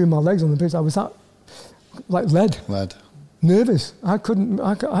couldn't move my legs on the pitch. I was that, like lead. Nervous. I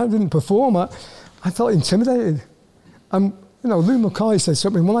didn't perform. I felt intimidated. And, you know, Lou Mackay said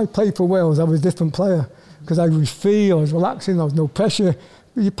something. When I played for Wales, I was a different player because I was free, I was relaxing, there was no pressure.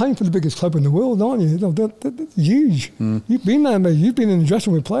 You're playing for the biggest club in the world, aren't you? You know, they're huge. Mm. You've been there, mate. You've been in the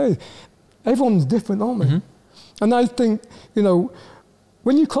dressing room with players. Everyone's different, aren't they? Mm-hmm. And I think, you know,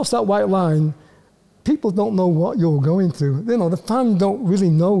 when you cross that white line, people don't know what you're going through. You know, the fans don't really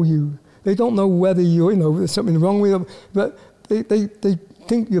know you. They don't know whether there's something wrong with them. But they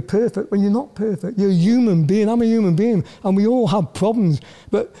think you're perfect when you're not perfect. You're a human being. I'm a human being. And we all have problems.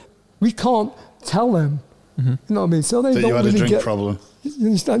 But we can't tell them. Mm-hmm. You know what I mean? So they that don't you had really a drink problem. You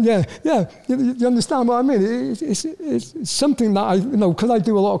understand? Yeah. You understand what I mean? It's something that because I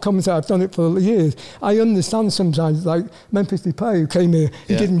do a lot of commentary, I've done it for years. I understand sometimes, like Memphis Depay, who came here,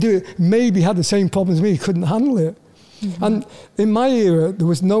 he didn't do it, maybe had the same problems as me, he couldn't handle it. Mm-hmm. And in my era, there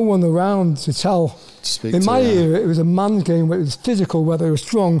was no one around to tell. In my era, it was a man's game where it was physical, where they were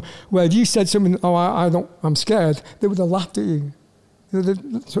strong, where if you said something, I'm scared, they would have laughed at you.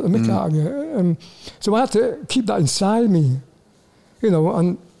 They'd sort of make out of you. So I had to keep that inside me. You know,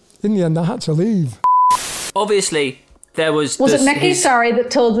 and in the end, I had to leave. Obviously, there was... Was it Mickey,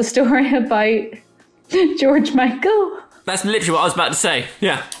 that told the story about George Michael? That's literally what I was about to say.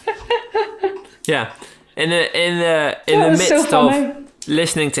 Yeah. Yeah. In the midst of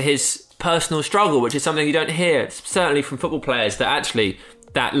listening to his personal struggle, which is something you don't hear, certainly from football players, that actually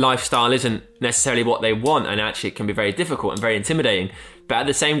that lifestyle isn't necessarily what they want, and actually it can be very difficult and very intimidating. But at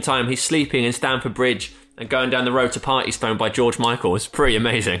the same time, he's sleeping in Stamford Bridge and going down the road to Partystone by George Michael. It's pretty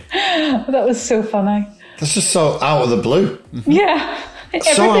amazing. That was so funny. That's just so out of the blue. Mm-hmm. Yeah.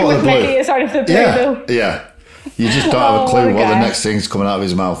 Everything with Mickey is out of the blue, though. Yeah. You just don't have a clue what the next thing's coming out of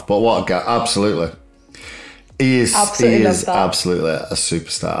his mouth. But what a guy. Absolutely. He is absolutely a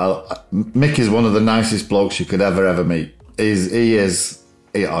superstar. Mickey's one of the nicest blokes you could ever meet. He has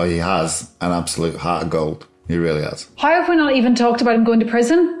an absolute heart of gold. He really has. How have we not even talked about him going to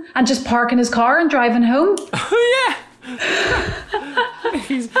prison and just parking his car and driving home? Oh, yeah.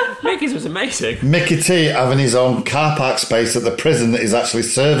 Mickey's was amazing. Mickey T having his own car park space at the prison that he's actually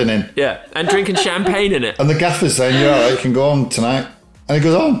serving in. Yeah, and drinking champagne in it. And the gaffer's saying, you're all right, you can go home tonight. And he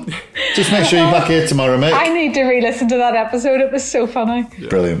goes home. Just make sure you're back here tomorrow, mate. I need to re-listen to that episode. It was so funny.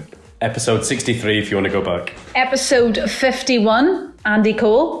 Brilliant. Episode 63, if you want to go back. Episode 51, Andy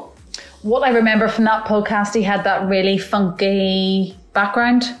Cole. What I remember from that podcast, he had that really funky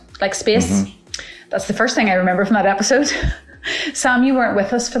background, like space. That's the first thing I remember from that episode. Sam, you weren't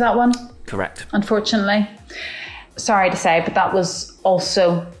with us for that one. Correct. Unfortunately. Sorry to say, but that was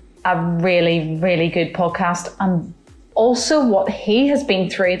also a really, really good podcast. And also what he has been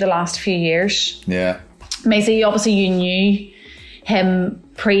through the last few years. Yeah. Maisie, obviously you knew him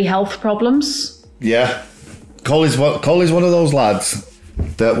pre-health problems. Yeah. Coley's one of those lads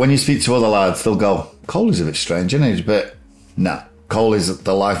that when you speak to other lads, they'll go, Coley's a bit strange, isn't he? But nah, Coley's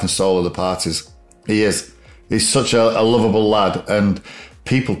the life and soul of the parties. He is. He's such a lovable lad, and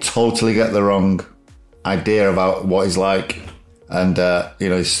people totally get the wrong idea about what he's like. And, he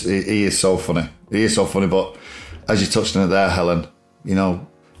is so funny. He is so funny, but as you touched on it there, Helen,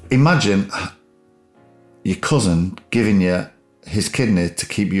 imagine your cousin giving you his kidney to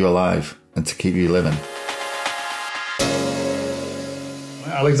keep you alive and to keep you living.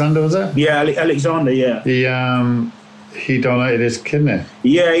 Alexander, was it? Yeah, Alexander, yeah. He donated his kidney.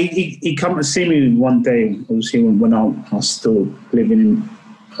 Yeah, he come to see me one day, obviously, when I was still living in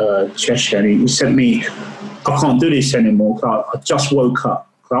Cheshire, and he said to me, I can't do this anymore. I just woke up.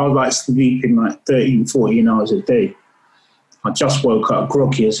 I was like sleeping like 13, 14 hours a day. I just woke up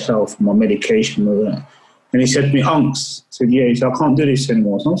groggy as hell from my medication and all that. And he said to me, Unks, I said, yeah, he said, I can't do this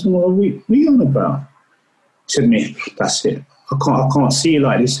anymore. So I said, well, what are you on about? He said to me, that's it. I can't see you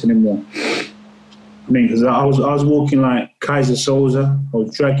like this anymore. I mean, because I was walking like Kaiser Soze. I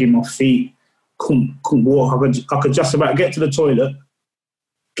was dragging my feet, couldn't walk. I could just about get to the toilet,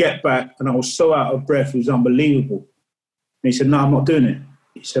 get back, and I was so out of breath, it was unbelievable. And he said, no, I'm not doing it.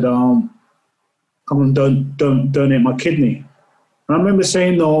 He said, I'm going to donate my kidney. And I remember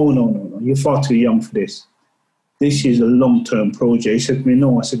saying, no, you're far too young for this. This is a long-term project. He said to me,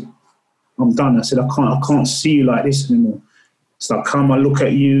 no. I said, I'm done. I said, I can't see you like this anymore. It's like, come, I look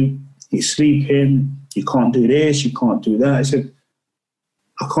at you, you're sleeping, you can't do this, you can't do that. I said,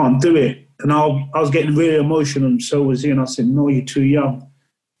 I can't do it. And I was getting really emotional, and so was he. And I said, no, you're too young.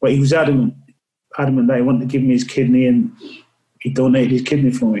 But he was adamant that he wanted to give me his kidney, and he donated his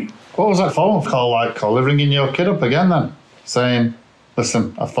kidney for me. What was that phone call like, Coley? Ringing your kid up again then? Saying,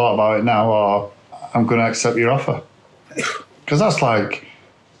 listen, I've thought about it now, or I'm going to accept your offer. Because that's like,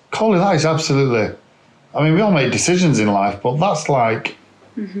 Coley, that is absolutely... I mean, we all make decisions in life, but that's like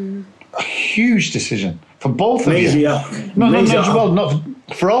a huge decision for both of you. Not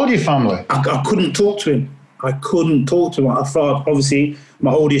for all your family. I couldn't talk to him. I thought, obviously,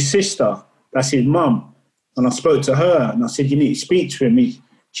 my oldest sister, that's his mum, and I spoke to her, and I said, you need to speak to him.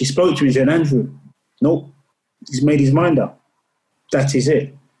 She spoke to me and said, Andrew, nope, he's made his mind up. That is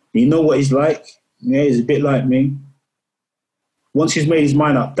it. You know what he's like? Yeah, he's a bit like me. Once he's made his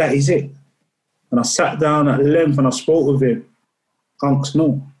mind up, that is it. And I sat down at length and I spoke with him. Unks,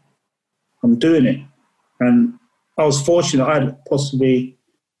 no, I'm doing it. And I was fortunate. I had possibly,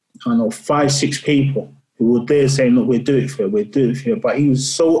 5, 6 people who were there saying, look, we'll do it for you. But he was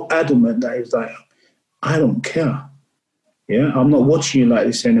so adamant that he was like, I don't care. Yeah, I'm not watching you like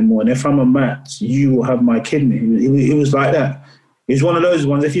this anymore. And if I'm a match, you will have my kidney. It was like that. He was one of those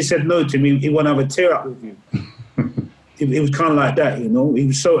ones. If you said no to me, he wouldn't have a tear up with you. It was kind of like that, He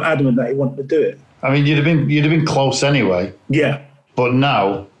was so adamant that he wanted to do it. I mean, you'd have been close anyway. Yeah. But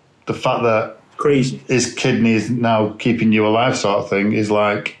now, the fact that crazy his kidney is now keeping you alive, sort of thing, is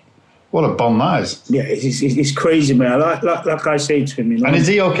like, what a bond that is. Yeah, it's crazy, man. Like I say to him, And is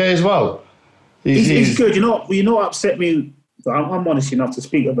he okay as well? He's good. You know what upset me? I'm honest enough to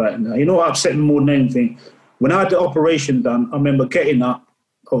speak about it now. You know what upset me more than anything? When I had the operation done, I remember getting up,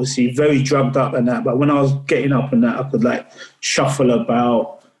 obviously very drugged up and that, but when I was getting up and that, I could like shuffle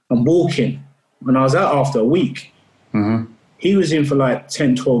about and walking. And I was out after a week. Mm-hmm. He was in for like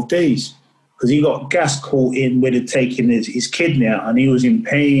 10, 12 days because he got gas caught in where they'd taken his kidney out, and he was in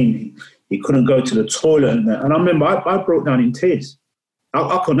pain. He couldn't go to the toilet and that. And I remember I broke down in tears.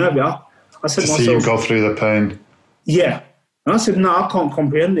 I couldn't have it. I said to myself, see you go through the pain. Yeah. And I said, no, I can't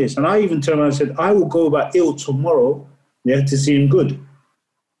comprehend this. And I even turned around and said, I will go back ill tomorrow, to see him good.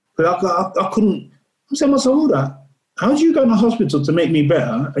 But I couldn't. I said to myself, how do you go in the hospital to make me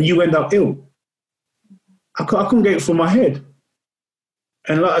better and you end up ill? I couldn't get it from my head.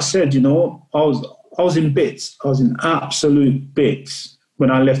 And like I said, I was in bits. I was in absolute bits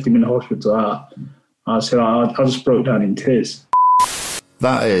when I left him in the hospital. I said, I just broke down in tears.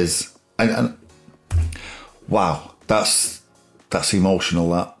 That is, and wow, that's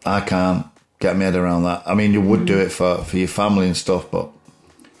emotional. That I can't get my head around that. I mean, you would do it for your family and stuff, but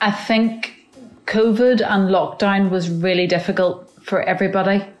I think COVID and lockdown was really difficult for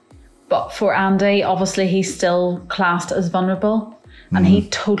everybody. But for Andy, obviously, he's still classed as vulnerable. And he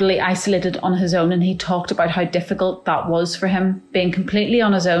totally isolated on his own. And he talked about how difficult that was for him, being completely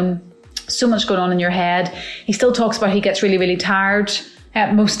on his own. So much going on in your head. He still talks about he gets really, really tired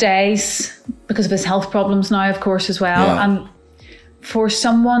most days because of his health problems now, of course, as well. Yeah. And for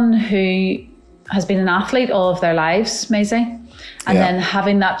someone who has been an athlete all of their lives, Maisie, and then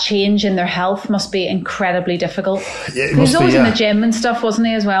having that change in their health must be incredibly difficult. Yeah, he was always in the gym and stuff, wasn't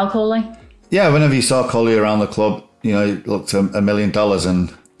he, as well, Coley? Yeah, whenever you saw Coley around the club, you know, he looked $1 million,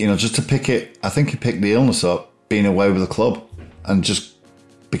 and, you know, just to pick it, I think he picked the illness up, being away with the club, and just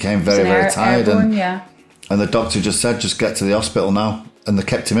became very, very tired. Airborne, and the doctor just said, just get to the hospital now. And they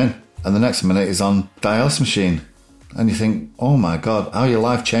kept him in. And the next minute he's on dialysis machine. And you think, oh my God, how your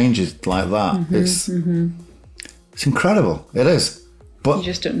life changes like that. It's incredible. It is. But you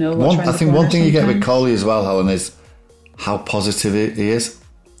just don't know what's I think one thing you get with Coley as well, Helen, is how positive he is.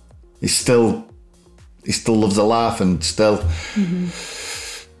 He still loves a laugh, and still,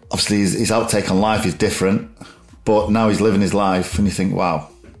 obviously his outtake on life is different, but now he's living his life, and you think, wow,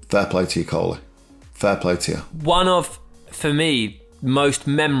 fair play to you, Coley. Fair play to you. One of, for me, most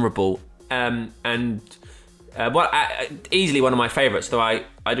memorable easily one of my favourites, though I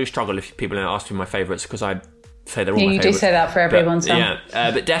do struggle if people don't ask me my favourites, because I say they're all my favourites. You do say that for everyone, so.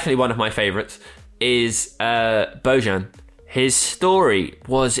 But definitely one of my favourites is Bojan. His story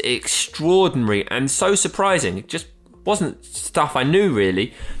was extraordinary and so surprising. It just wasn't stuff I knew,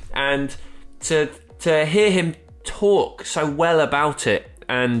 really. And to hear him talk so well about it,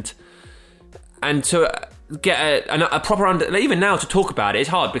 and to get a proper even now to talk about it is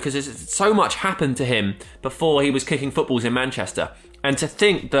hard, because so much happened to him before he was kicking footballs in Manchester, and to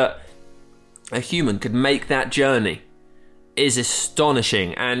think that a human could make that journey is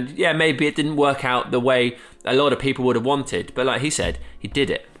astonishing. And yeah, maybe it didn't work out the way a lot of people would have wanted, but like he said, he did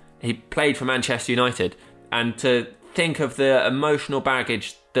it. He played for Manchester United, and to think of the emotional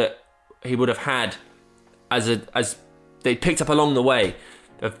baggage that he would have had as they picked up along the way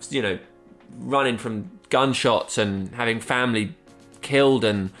of, you know, running from gunshots and having family killed,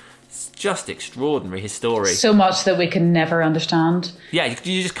 and it's just extraordinary, his story. So much that we can never understand. Yeah,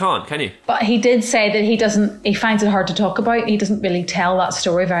 you just can't, can you? But he did say that he finds it hard to talk about. He doesn't really tell that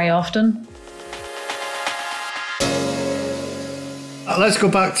story very often. Let's go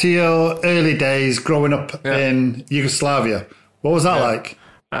back to your early days growing up in Yugoslavia. What was that like?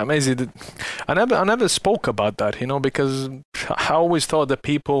 Amazing. I never spoke about that, you know, because I always thought that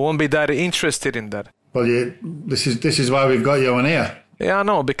people won't be that interested in that. Well, this is why we've got you on here. Yeah, I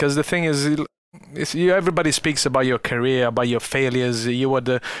know, because the thing is, everybody speaks about your career, about your failures. You were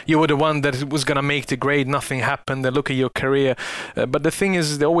the one that was gonna make the grade. Nothing happened. They look at your career, but the thing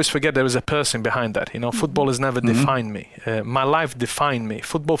is, they always forget there was a person behind that. You know, football has never defined me. My life defined me.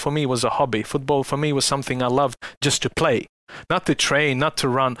 Football for me was a hobby. Football for me was something I loved just to play. Not to train, not to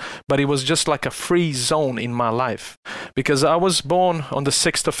run, but it was just like a free zone in my life. Because I was born on the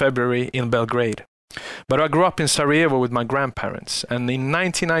 6th of February in Belgrade. But I grew up in Sarajevo with my grandparents. And in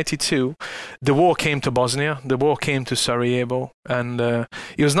 1992, the war came to Bosnia. The war came to Sarajevo. And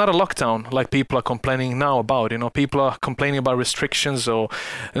it was not a lockdown like people are complaining now about. You know, people are complaining about restrictions or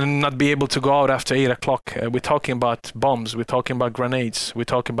not be able to go out after 8 o'clock. We're talking about bombs. We're talking about grenades. We're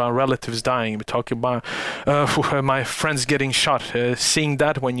talking about relatives dying. We're talking about my friends getting shot. Seeing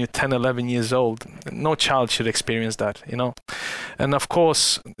that when you're 10, 11 years old, no child should experience that, you know. And of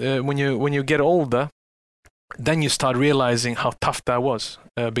course, when you get older, then you start realizing how tough that was.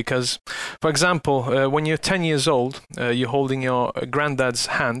 Because, for example, when you're 10 years old, you're holding your granddad's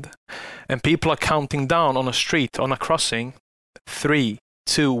hand, and people are counting down on a street, on a crossing, 3,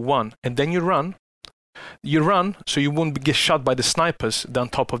 2, 1, and then you run. You run so you won't get shot by the snipers down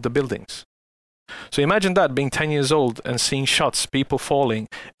top of the buildings. So imagine that, being 10 years old and seeing shots, people falling,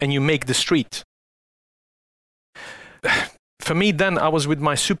 and you make the street. For me, then, I was with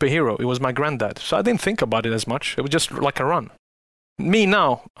my superhero. It was my granddad. So I didn't think about it as much. It was just like a run. Me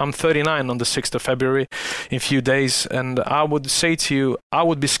now, I'm 39 on the 6th of February in a few days. And I would say to you, I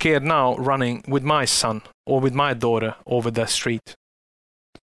would be scared now running with my son or with my daughter over that street.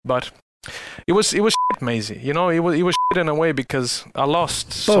 But it was shit, Maisie. You know, it was shit in a way, because I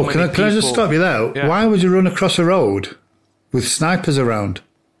lost so many people. Can I just stop you there? Yeah. Why would you run across a road with snipers around?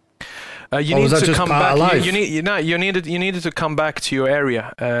 You Or was needed that to just come part back. of life? You needed to come back to your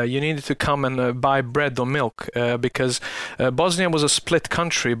area. You needed to come and buy bread or milk because Bosnia was a split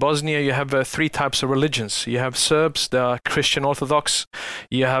country. Bosnia, you have 3 types of religions. You have Serbs, they're Christian Orthodox.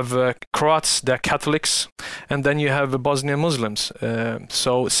 You have Croats, they're Catholics, and then you have Bosnian Muslims.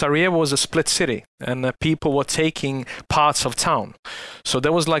 So Sarajevo was a split city, and people were taking parts of town. So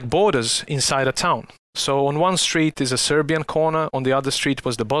there was like borders inside a town. So on one street is a Serbian corner, on the other street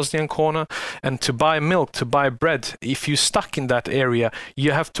was the Bosnian corner, and to buy milk, to buy bread, if you're stuck in that area,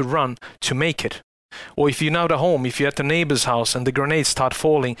 you have to run to make it. Or if you're not at home, if you're at the neighbor's house and the grenades start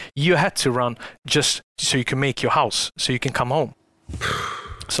falling, you had to run just so you can make your house, so you can come home.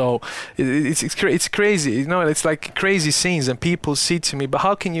 So it's crazy, you know. It's like crazy scenes, and people say to me, "But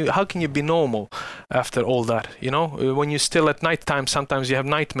how can you be normal after all that? You know, when you're still at nighttime, sometimes you have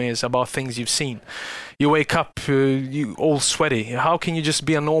nightmares about things you've seen. You wake up, you all sweaty. How can you just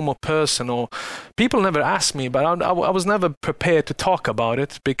be a normal person?" Or people never ask me, but I was never prepared to talk about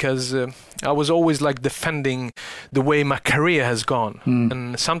it because I was always like defending the way my career has gone.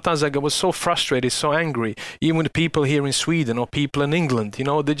 And sometimes I was so frustrated, so angry, even with people here in Sweden or people in England. You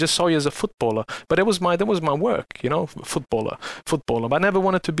know, they just saw you as a footballer, but that was my work. You know, footballer. But I never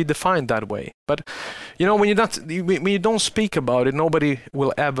wanted to be defined that way. But you know, when you don't speak about it, nobody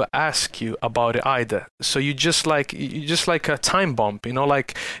will ever ask you about it either. So you're just like a time bomb, you know,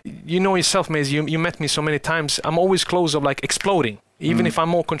 like, you know yourself, Maze, you met me so many times. I'm always close of like exploding. Even if I'm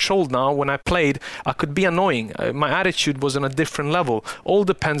more controlled now, when I played, I could be annoying. My attitude was on a different level. All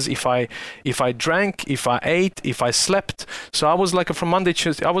depends if I drank, if I ate, if I slept. So I was like from Monday,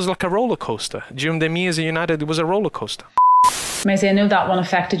 Tuesday, I was like a roller coaster. During the years at United, it was a roller coaster. Maze, I know that one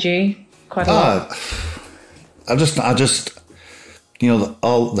affected you quite a lot. I just, you know,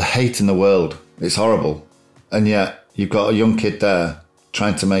 all the hate in the world. It's horrible. And yet you've got a young kid there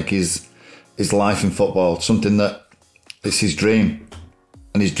trying to make his life in football something that it's his dream.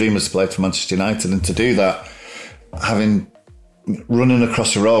 And his dream was to play for Manchester United. And to do that, running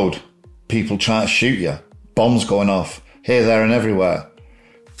across the road, people trying to shoot you, bombs going off here, there and everywhere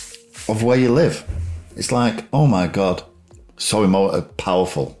of where you live. It's like, oh my God, so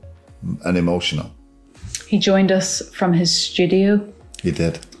powerful and emotional. He joined us from his studio. He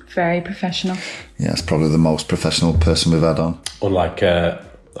did. Very professional. Yeah, it's probably the most professional person we've had on. Unlike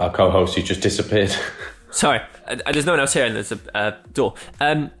our co-host who just disappeared. Sorry, there's no one else here and there's a door.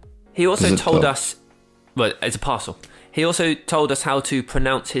 He also told us, well, it's a parcel. He also told us how to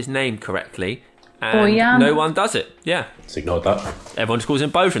pronounce his name correctly. And Bojan. No one does it. Yeah. Let's ignore that. Everyone just calls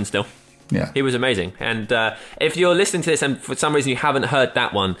him Bojan still. Yeah. He was amazing. And if you're listening to this and for some reason you haven't heard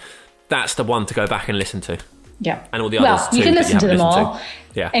that one, that's the one to go back and listen to. Yeah. And all the others too. You can listen to them all.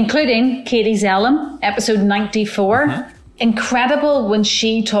 Yeah. Including Katie Zellum, episode 94. Incredible when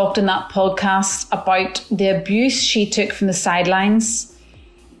she talked in that podcast about the abuse she took from the sidelines,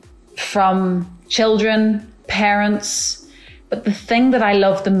 from children, parents. But the thing that I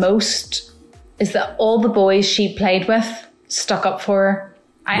love the most is that all the boys she played with stuck up for her.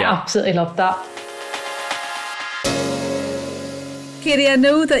 I absolutely loved that. Katie, I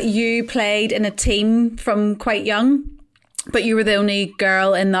know that you played in a team from quite young, but you were the only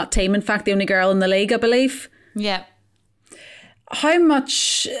girl in that team. In fact, the only girl in the league, I believe. Yeah. How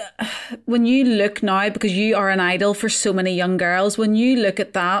much, when you look now, because you are an idol for so many young girls, when you look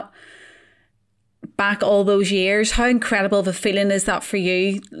at that back all those years, how incredible of a feeling is that for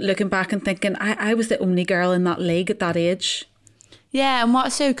you, looking back and thinking, I was the only girl in that league at that age? Yeah, and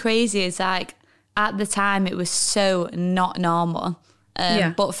what's so crazy is like, at the time it was so not normal.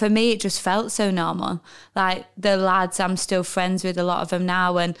 But for me, it just felt so normal. Like the lads, I'm still friends with a lot of them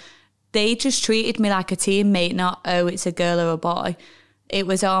now, and they just treated me like a teammate, not, oh, it's a girl or a boy. It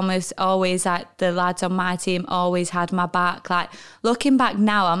was almost always like the lads on my team always had my back. Like looking back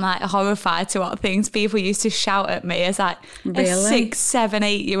now, I'm like horrified to what things people used to shout at me as like a 6, 7,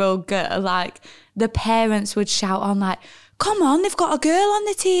 8-year-old girl. Like the parents would shout on like, come on, they've got a girl on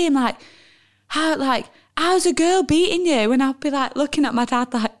the team. How's a girl beating you? And I'd be like looking at my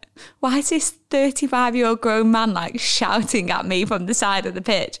dad like, why is this 35-year-old grown man like shouting at me from the side of the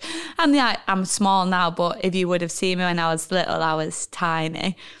pitch? And yeah, I'm small now, but if you would have seen me when I was little, I was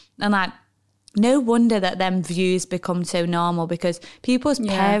tiny. And like, no wonder that them views become so normal, because people's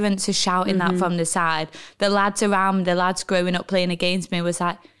parents are shouting that from the side. The lads around, the lads growing up playing against me was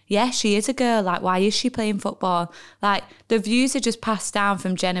like, yeah, she is a girl. Like, why is she playing football? Like, the views are just passed down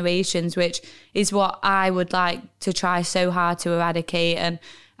from generations, which is what I would like to try so hard to eradicate. And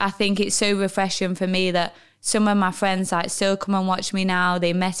I think it's so refreshing for me that some of my friends like still come and watch me now.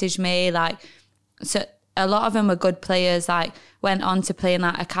 They message me like, so a lot of them were good players, like went on to play in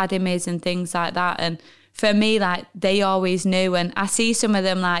like academies and things like that. And for me, like they always knew. And I see some of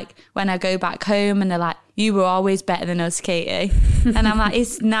them like when I go back home and they're like, you were always better than us, Katie. And I'm like,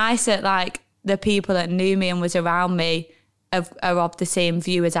 it's nice that like the people that knew me and was around me are of the same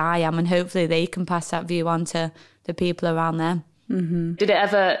view as I am, and hopefully they can pass that view on to the people around them. Mm-hmm. Did it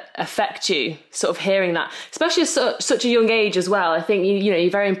ever affect you, sort of hearing that, especially at such a young age as well? I think you know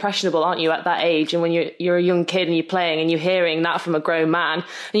you're very impressionable, aren't you, at that age? And when you're a young kid and you're playing and you're hearing that from a grown man,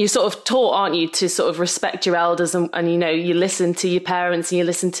 and you're sort of taught, aren't you, to sort of respect your elders, and you know you listen to your parents and you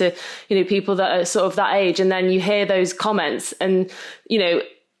listen to people that are sort of that age, and then you hear those comments, and you know,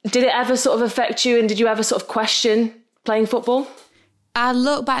 did it ever sort of affect you, and did you ever sort of question playing football? I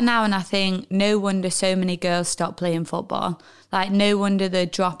look back now and I think no wonder so many girls stop playing football. Like, no wonder the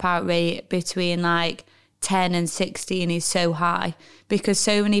dropout rate between like 10 and 16 is so high, because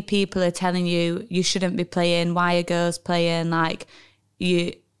so many people are telling you shouldn't be playing, why are girls playing, like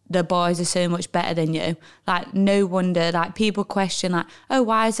the boys are so much better than you. Like, no wonder, like people question like, oh,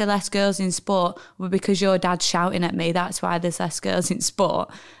 why is there less girls in sport? Well, because your dad's shouting at me, that's why there's less girls in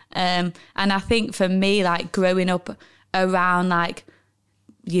sport. And I think for me, like growing up around like,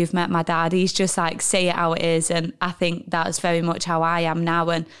 you've met my dad, he's just like, say it how it is. And I think that's very much how I am now.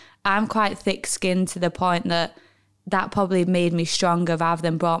 And I'm quite thick-skinned to the point that probably made me stronger rather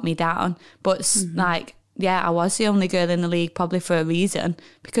than brought me down. But like, yeah, I was the only girl in the league probably for a reason,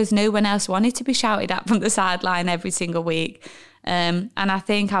 because no one else wanted to be shouted at from the sideline every single week. And I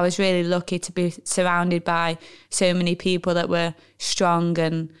think I was really lucky to be surrounded by so many people that were strong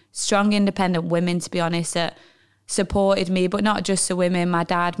independent women, to be honest, that supported me, but not just the women. My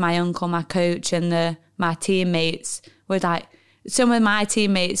dad, my uncle, my coach, and my teammates were like, some of my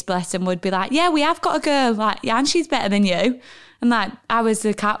teammates, bless them, would be like, yeah, we have got a girl, like, yeah, and she's better than you. And like, I was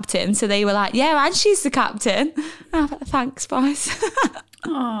the captain, so they were like, yeah, and she's the captain. Oh, thanks, boys.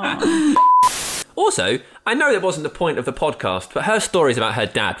 Also, I know that wasn't the point of the podcast, but her stories about her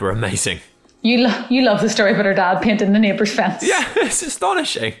dad were amazing. You love the story about her dad painting the neighbour's fence. Yeah, it's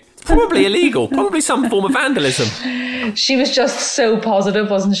astonishing. Probably illegal, probably some form of vandalism. She was just so positive,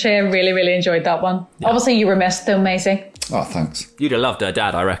 wasn't she? I really, really enjoyed that one. Yeah. Obviously, you were missed though, Maisie. Oh, thanks. You'd have loved her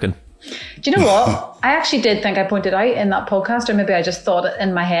dad, I reckon. Do you know what? I actually did think I pointed out in that podcast, or maybe I just thought it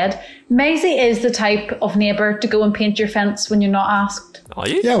in my head. Maisie is the type of neighbour to go and paint your fence when you're not asked. Are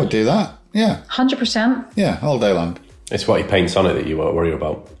you? Yeah, I would do that. Yeah. 100%. Yeah, all day long. It's what he paints on it that you worry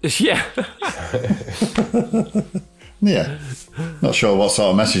about. Yeah. Yeah. Not sure what sort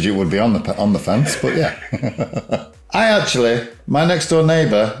of message it would be on the fence, but yeah. My next door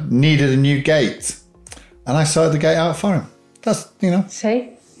neighbour needed a new gate, and I sorted the gate out for him. That's,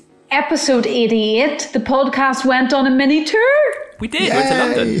 See? Episode 88, the podcast went on a mini tour. We did. We went to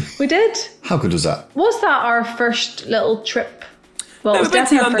London. We did. How good was that? Was that our first little trip? Well, it was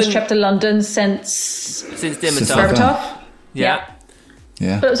definitely our first trip to London since Berbatov. Yeah.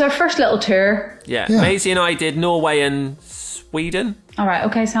 But it was our first little tour. Yeah. Maisie and I did Norway and Sweden. All right.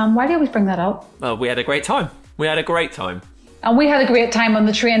 Okay, Sam. Why do you always bring that up? Well, we had a great time. And we had a great time on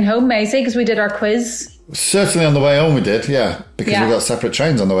the train home, Maisie, because we did our quiz. Certainly on the way home we did, yeah. Because we got separate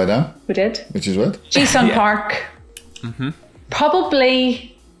trains on the way down. We did. Which is weird. G-Sun Park. Mm-hmm.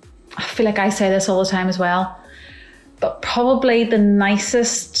 Probably, I feel like I say this all the time as well, but probably the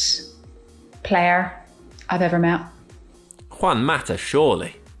nicest player I've ever met. Juan Mata,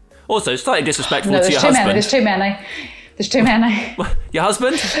 surely. Also, slightly disrespectful to your husband. There's too many. Your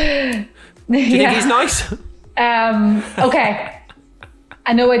husband? Do you think he's nice? Okay.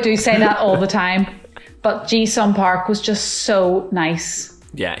 I know I do say that all the time, but G-Sun Park was just so nice.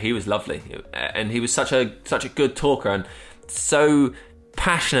 Yeah, he was lovely. And he was such a good talker and so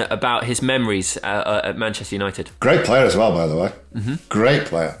passionate about his memories at Manchester United. Great player as well, by the way. Mm-hmm. Great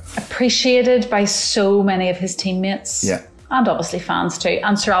player. Appreciated by so many of his teammates. Yeah. And obviously fans too.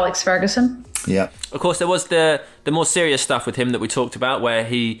 And Sir Alex Ferguson. Yeah. Of course, there was the more serious stuff with him that we talked about, where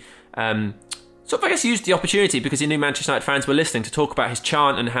he sort of, I guess, used the opportunity because he knew Manchester United fans were listening to talk about his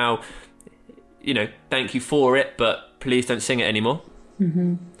chant and how, thank you for it, but please don't sing it anymore.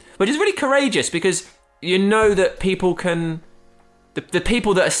 Mm-hmm. Which is really courageous because you know that people can, the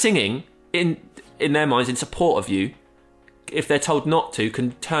people that are singing in their minds in support of you, if they're told not to,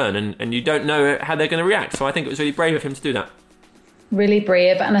 can turn and you don't know how they're going to react. So I think it was really brave of him to do that. Really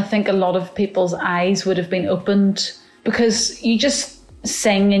brave, and I think a lot of people's eyes would have been opened because you just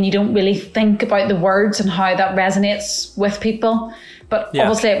sing and you don't really think about the words and how that resonates with people. But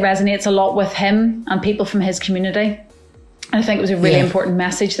obviously it resonates a lot with him and people from his community. And I think it was a really important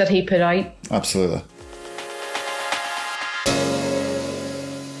message that he put out. Absolutely.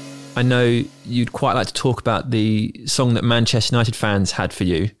 I I know you'd quite like to talk about the song that Manchester United fans had for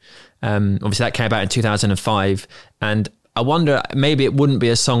you. Obviously, that came out in 2005, and I wonder, maybe it wouldn't be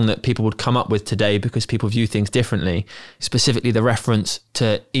a song that people would come up with today because people view things differently, specifically the reference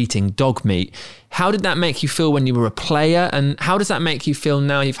to eating dog meat. How did that make you feel when you were a player? And how does that make you feel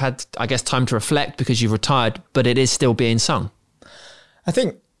now you've had, I guess, time to reflect because you've retired, but it is still being sung? I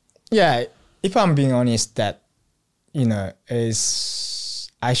think, yeah, if I'm being honest, that, you know, is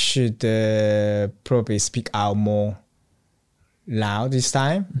I should probably speak out more loud this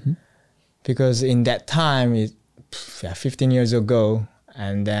time. Because in that time, 15 years ago,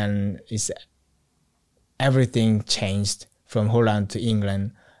 and then everything changed from Holland to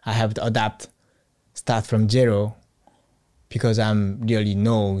England. I have to adapt, start from zero, because I'm really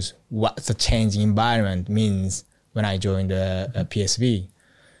knows what the changing environment means when I joined the PSV.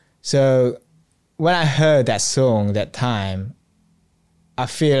 So when I heard that song that time, I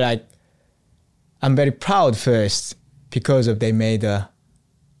feel like I'm very proud first because of they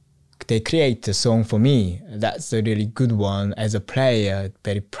create a song for me. That's a really good one as a player,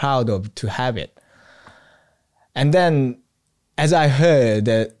 very proud of to have it. And then as I heard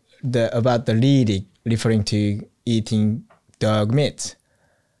about the lyric referring to eating dog meat,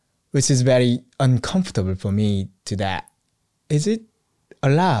 which is very uncomfortable for me to that. Is it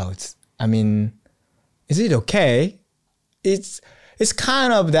allowed? I mean, is it okay? It's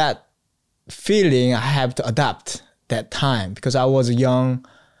kind of that feeling I have to adapt that time because I was young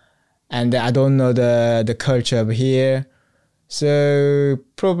and I don't know the culture of here. So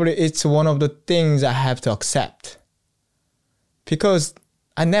probably it's one of the things I have to accept. Because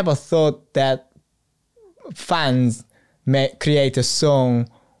I never thought that fans may create a song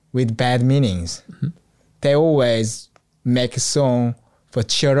with bad meanings. They always make a song for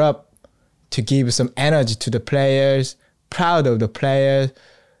cheer up, to give some energy to the players, proud of the players.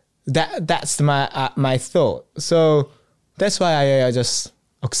 That's my thought. So that's why I just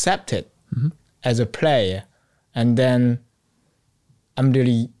accept it as a player, and then I'm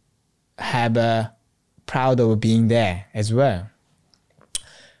really proud of being there as well.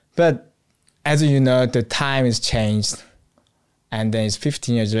 But as you know, the time has changed, and then it's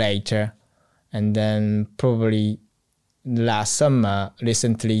 15 years later, and then probably last summer,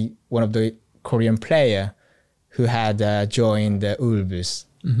 recently, one of the Korean player who had joined the Wolves,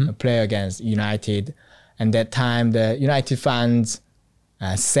 play against United, and that time the United fans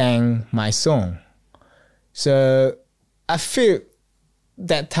sang my song. So I feel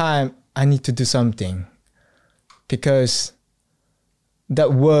that time I need to do something, because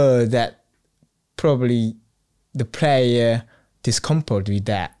that word that probably the player discomfort with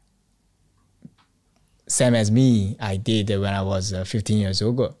that, same as me, I did when I was 15 years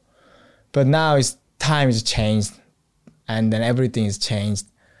ago. But now time has changed, and then everything has changed.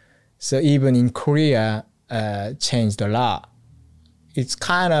 So even in Korea, changed a lot. It's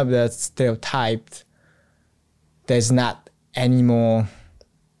kind of the stereotyped. There's not anymore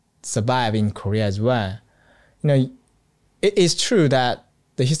survive in Korea as well. You know, it is true that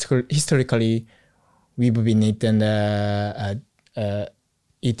historically we've been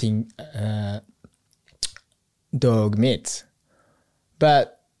eating dog meat,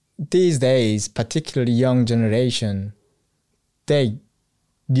 but these days, particularly young generation, they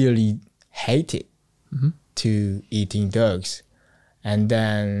really hate it to eating dogs, and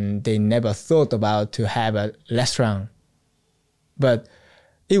then they never thought about to have a restaurant. But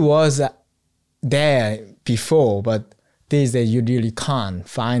it was there before, but these days you really can't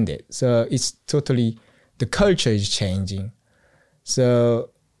find it. So it's totally, the culture is changing. So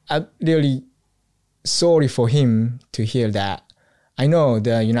I'm really sorry for him to hear that. I know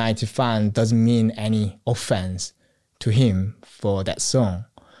the United fan doesn't mean any offense to him for that song,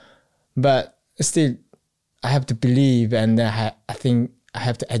 but still I have to believe, and I think I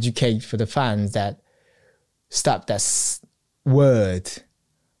have to educate for the fans that stop that word,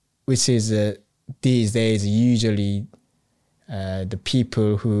 which is these days usually the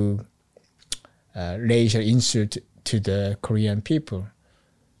people who racial insult to the Korean people.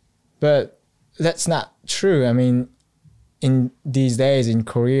 But that's not true. I mean, in these days in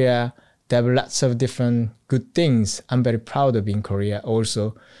Korea, there are lots of different good things. I'm very proud of being Korea.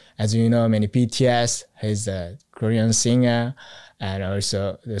 Also, as you know, many BTS is a Korean singer, and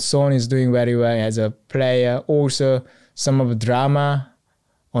also the song is doing very well as a player. Also, some of the drama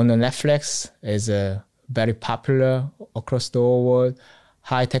on the Netflix is very popular across the whole world.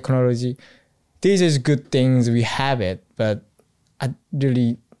 High technology. These is good things, we have it, but I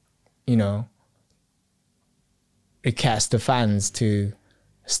really, you know, request the fans to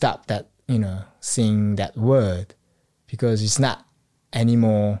stop that, you know, saying that word, because it's not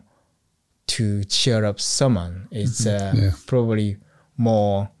anymore to cheer up someone. It's probably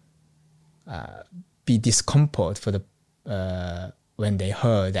more be discomfort for the when they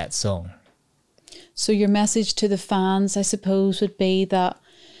heard that song. So your message to the fans, I suppose, would be that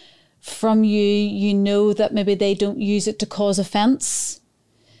from you, you know that maybe they don't use it to cause offence,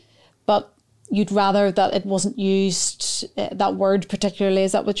 but you'd rather that it wasn't used, that word particularly.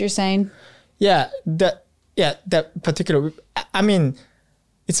 Is that what you're saying? Yeah, that particular. I mean,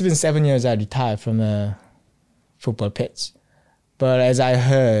 it's been 7 years I retired from a football pitch, but as I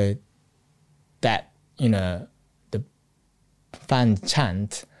heard that, the fan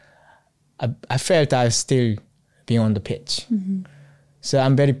chant, I felt I was still being on the pitch. Mm-hmm. So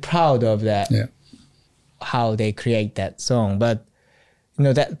I'm very proud of that, how they create that song. But,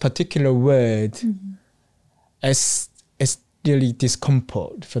 that particular word is really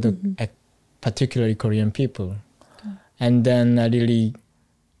discomfort for the particularly Korean people. Okay. And then I really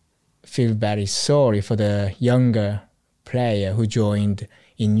feel very sorry for the younger player who joined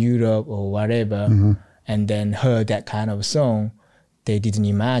in Europe or whatever, and then heard that kind of song. They didn't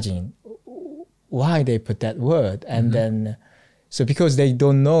imagine why they put that word. And then, so because they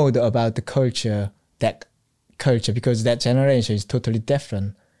don't know about the culture, because that generation is totally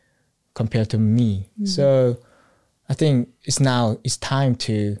different compared to me. So I think it's time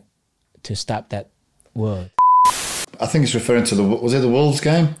to stop that word. I think it's referring to was it the Wolves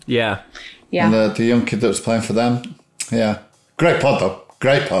game? Yeah. Yeah. And the young kid that was playing for them. Yeah. Great pod though.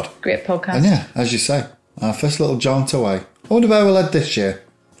 Great pod. Great podcast. And yeah, as you say, our first little jaunt away. I wonder where we'll head this year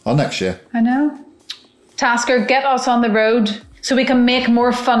or next year. I know. Tasker, get us on the road so we can make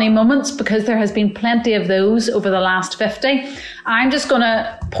more funny moments, because there has been plenty of those over the last 50. I'm just going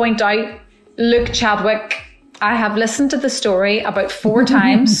to point out Luke Chadwick. I have listened to the story about 4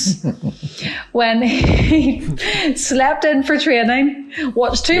 times when he slept in for training,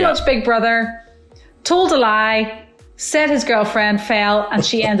 watched too much Big Brother, told a lie, said his girlfriend fell, and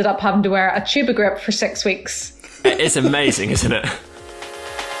she ended up having to wear a tuba grip for 6 weeks. It's amazing, isn't it?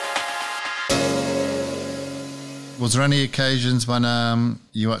 Was there any occasions when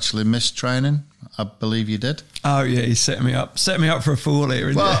you actually missed training? I believe you did. Oh yeah, he set me up for a fall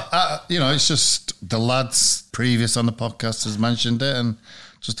here. Well, it's just the lads previous on the podcast has mentioned it, and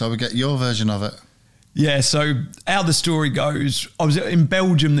just thought we'd get your version of it. Yeah, so how the story goes, I was in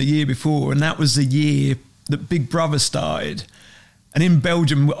Belgium the year before, and that was the year that Big Brother started. And in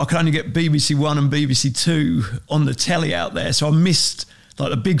Belgium, I could only get BBC One and BBC Two on the telly out there, so I missed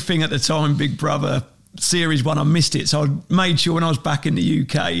the big thing at the time, Big Brother Series 1. I missed it, so I made sure when I was back in the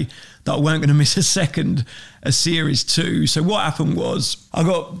UK that I weren't going to miss a second of Series 2. So what happened was I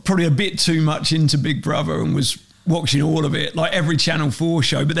got probably a bit too much into Big Brother and was watching all of it, like every Channel 4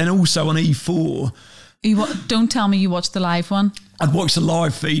 show, but then also on E4. Don't tell me you watched the live one. I'd watch the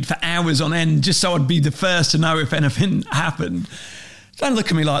live feed for hours on end just so I'd be the first to know if anything happened. Don't look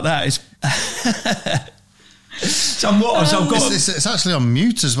at me like that. It's actually on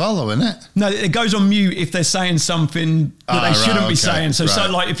mute as well, though, isn't it? No, it goes on mute if they're saying something that they shouldn't be saying. So,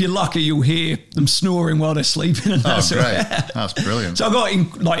 if you're lucky, you'll hear them snoring while they're sleeping. And great! That's brilliant. So I've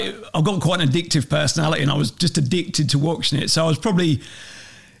got quite an addictive personality, and I was just addicted to watching it. So I was probably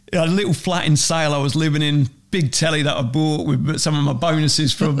a little flat in Sale. I was living in, big telly that I bought with some of my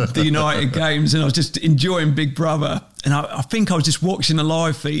bonuses from the United games, and I was just enjoying Big Brother. And I think I was just watching the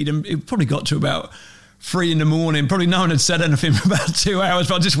live feed, and it probably got to about 3 a.m. Probably no one had said anything for about 2 hours,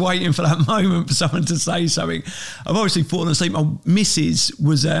 but I was just waiting for that moment for someone to say something. I've obviously fallen asleep. My missus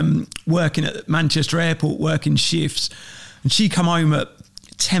was working at Manchester Airport, working shifts, and she come home at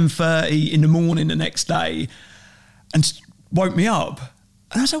 10:30 in the morning the next day and woke me up.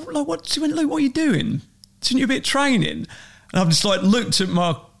 And I was like, what? She went, Luke, what are you doing? Shouldn't you be at training? And I've just looked at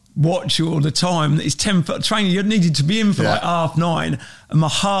my watch all the time. It's 10:30 training. You needed to be in for 9:30, and my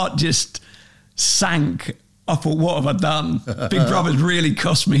heart just sank. I thought, what have I done? Big Brother's really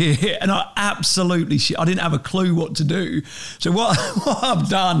cost me here. And I absolutely I didn't have a clue what to do. So what I've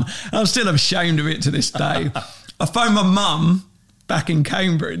done, and I'm still ashamed of it to this day, I phoned my mum back in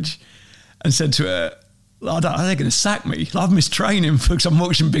Cambridge and said to her, they're going to sack me. I've missed training because I'm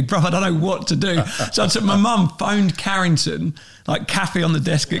watching Big Brother. I don't know what to do. So I took my mum, phoned Carrington, Kathy on the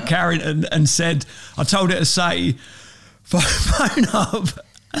desk at Carrington, and said, I told her to say, phone up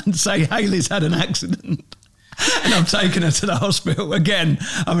and say Hayley's had an accident. And I'm taking her to the hospital. Again,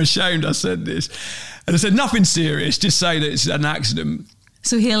 I'm ashamed I said this. And I said, nothing serious, just say that it's an accident.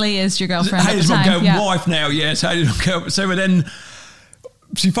 So Hayley is your girlfriend? Hayley's my wife now, yes. Hayley's my girlfriend. So then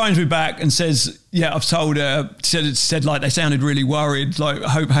she phones me back and says, yeah, I've told her, said like they sounded really worried, like I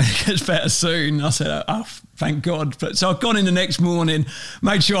hope Hayley gets better soon. I said, oh, thank God. But so I've gone in the next morning,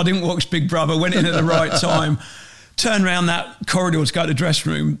 made sure I didn't watch Big Brother, went in at the right time, turned around that corridor to go to the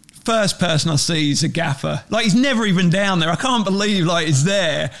dressing room. First person I see is a gaffer. Like he's never even down there. I can't believe like he's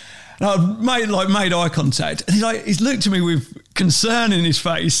there. And I've made eye contact. And he's looked at me with concern in his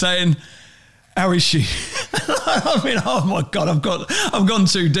face saying, how is she? I mean, oh my God, I've gone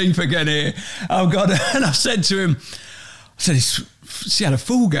too deep again here. And I've said to him, she had a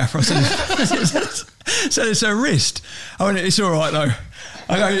full gaffer. I said, it's her wrist. I went, it's all right though.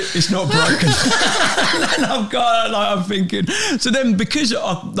 I go, it's not broken. And I'm thinking. So then, because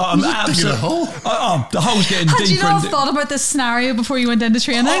I'm absolutely the hole's getting deeper. Had you not thought about this scenario before you went into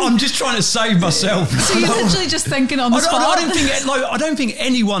training? I'm just trying to save myself. So you're literally just thinking on the spot. I don't think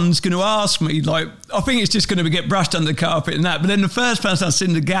anyone's going to ask me. Like, I think it's just going to get brushed under the carpet and that. But then the first person I've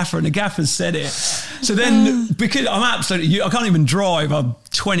seen the gaffer, and the gaffer said it. So then, because I can't even drive. I'm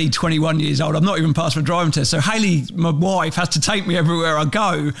 21 years old. I'm not even passed my driving test. So Hayley, my wife, has to take me everywhere I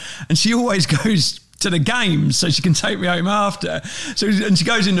go, and she always goes to the games so she can take me home after. And she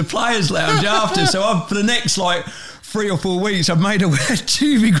goes in the players' lounge after. So for the next 3 or 4 weeks, I've made her wear a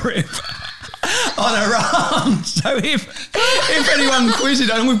tubey grip on her arm. So if anyone quizzes,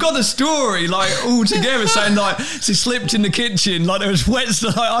 and we've got the story all together saying she slipped in the kitchen, there was wet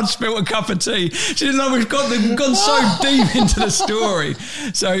stuff, I'd spilt a cup of tea. She didn't know we've gone so deep into the story.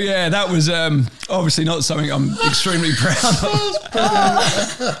 So yeah, that was obviously not something I'm extremely proud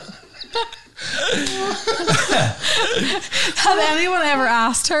of. Had anyone ever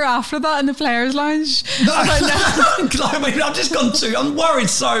asked her after that in the players' lounge? No. I've just gone I'm worried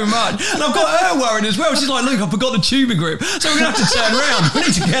so much, and I've got her worried as well. She's like, look, I forgot the tubey grip, so we're gonna have to turn around. We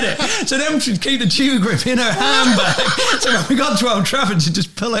need to get it. So then she'd keep the tubey grip in her handbag. So when we got to Old Trafford, she'd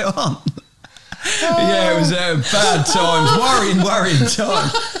just pull it on. Yeah, it was bad times, worrying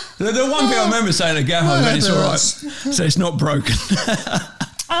times. The one thing I remember saying to Gavin, it's all right, so it's not broken.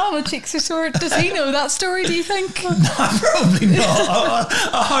 Oh, my cheeks are sore. Does he know that story, do you think? No, probably not.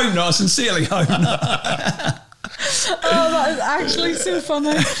 I hope not. I sincerely hope not. Oh, that is actually so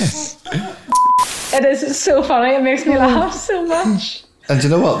funny. It is so funny. It makes me laugh so much. And do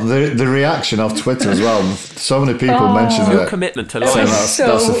you know what? The reaction off Twitter as well. So many people mentioned your it. Commitment to Saying life.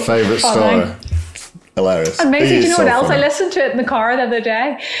 that's a favourite story. Hilarious. And Maisie, do you know so what else? funny. I listened to it in the car the other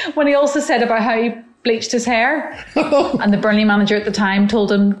day when he also said about how he bleached his hair, and the Burnley manager at the time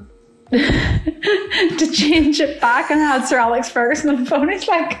told him to change it back, and had Sir Alex Ferguson on the phone. He's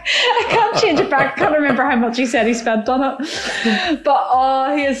like, I can't change it back. I can't remember how much he said he spent on it.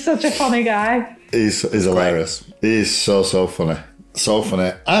 But he is such a funny guy. He's hilarious. He's so funny. So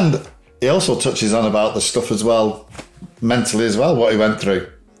funny. And he also touches on about the stuff as well, mentally as well, what he went through.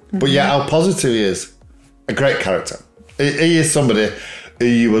 Mm-hmm. But yeah, how positive he is. A great character. He is somebody who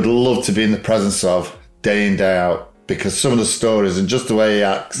you would love to be in the presence of day in, day out, because some of the stories and just the way he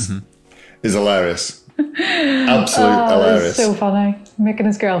acts is hilarious. Absolutely hilarious. It's so funny. Making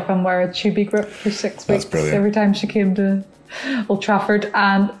his girlfriend wear a tubey grip for 6 weeks every time she came to Old Trafford.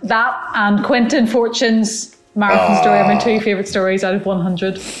 And that and Quentin Fortune's marathon story are my 2 favourite stories out of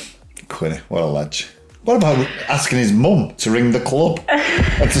 100. Quinny, what a ledge. What about asking his mum to ring the club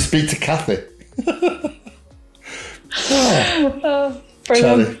and to speak to Kathy?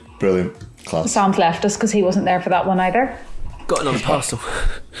 Brilliant. Charlie, brilliant. Class. Sam's left us because he wasn't there for that one either. Got another parcel.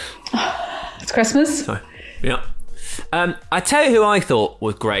 It's Christmas. Sorry. Yeah. I tell you who I thought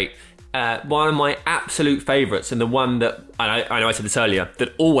was great. One of my absolute favourites, and the one that, I know I said this earlier,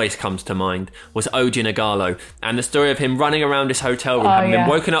 that always comes to mind was Odion Ighalo, and the story of him running around his hotel room, having been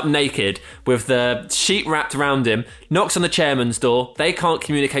woken up naked with the sheet wrapped around him, knocks on the chairman's door, they can't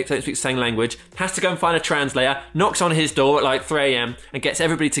communicate, they don't speak the same language, has to go and find a translator, knocks on his door at 3 a.m, and gets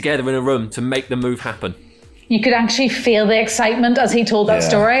everybody together in a room to make the move happen. You could actually feel the excitement as he told that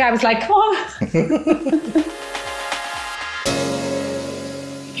story. I was like, come on.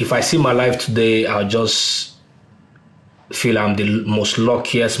 If I see my life today, I'll just feel I'm the most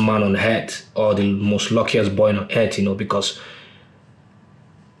luckiest man on earth, or the most luckiest boy on earth, because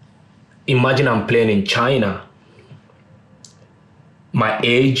imagine I'm playing in China. My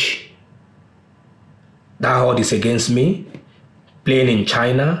age, that odd is against me. Playing in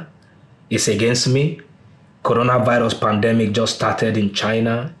China is against me. Coronavirus pandemic just started in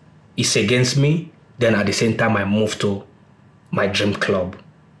China. It's against me. Then at the same time, I moved to my dream club.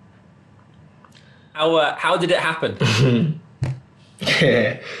 How did it happen?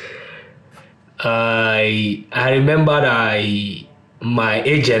 I remember that my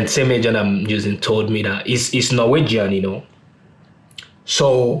agent, same agent I'm using, told me that it's Norwegian,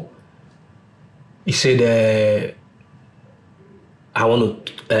 So he said, I want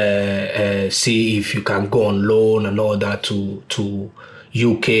to see if you can go on loan and all that to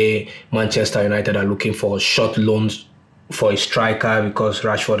UK. Manchester United are looking for short loans for a striker because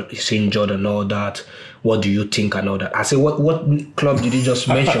Rashford is injured and all that. What do you think and all that? I said, what club did you just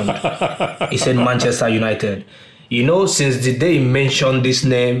mention? He said Manchester United. You know, since the day he mentioned this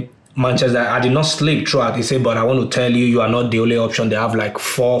name, Manchester, I did not sleep throughout. He said, but I want to tell you, you are not the only option. They have like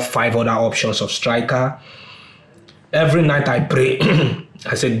 4-5 other options of striker. Every night I pray.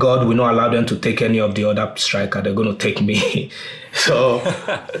 I said, God will not allow them to take any of the other striker. They're going to take me. So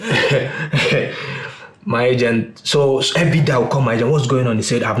my agent, so every day I'll call my agent, what's going on? He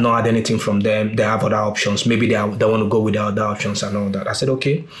said, I've not had anything from them. They have other options. Maybe they want to go with the other options and all that. I said,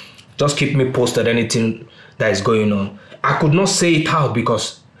 okay, just keep me posted anything that is going on. I could not say it out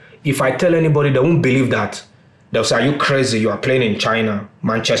because if I tell anybody, they won't believe that. They'll say, are you crazy? You are playing in China,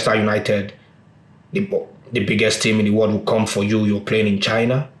 Manchester United, the biggest team in the world will come for you. You're playing in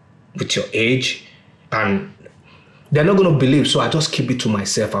China with your age. And they're not going to believe. So I just keep it to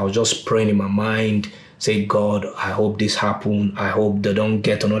myself. I was just praying in my mind, say, God, I hope this happens. I hope they don't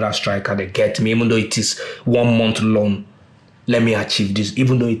get another striker. They get me, even though it is 1 month loan. Let me achieve this.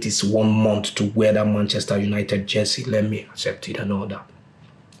 Even though it is 1 month to wear that Manchester United jersey, let me accept it and all that.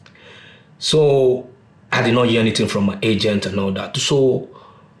 So I did not hear anything from my agent and all that. So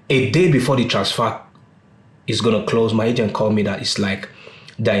a day before the transfer is going to close, my agent called me that it's like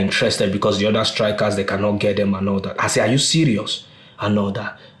they're interested because the other strikers, they cannot get them and all that. I said, are you serious? And all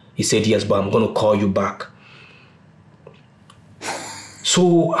that. He said, yes, but I'm going to call you back.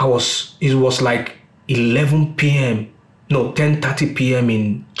 So it was like 11 p.m., no, 10:30 p.m.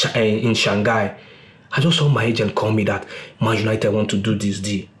 in Shanghai. I just saw my agent call me that Man United want to do this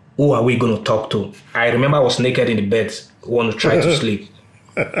deal. Who are we going to talk to? I remember I was naked in the bed, want to try to sleep.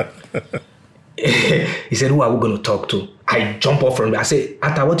 He said, who are we going to talk to? I jump off from there. I said,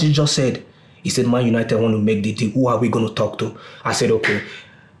 Atta, what you just said? He said, Man United want to make the deal. Who are we going to talk to? I said, okay.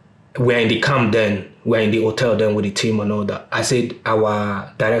 We're in the camp then. We're in the hotel then with the team and all that. I said,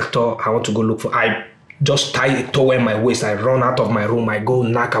 our director, I want to go look for... I just tie a towel in my waist. I run out of my room. I go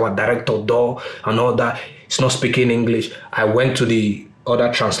knock our director door and all that. He's not speaking English. I went to the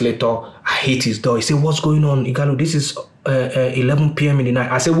other translator. I hit his door. He said, what's going on, Igalo? This is 11 p.m. in the night.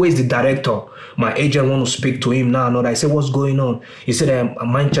 I said, where's the director? My agent want to speak to him now and all that. I said, what's going on? He said,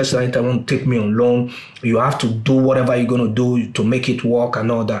 Manchester United want to take me on loan. You have to do whatever you're going to do to make it work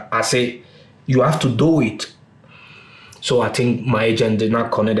and all that. I said, you have to do it. So I think my agent did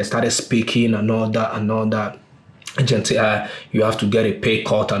not connect. They started speaking and all that and all that. Agent said, you have to get a pay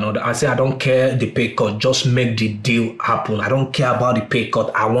cut and all that. I said, I don't care the pay cut. Just make the deal happen. I don't care about the pay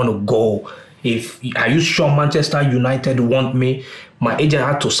cut. I want to go. Are you sure Manchester United want me? My agent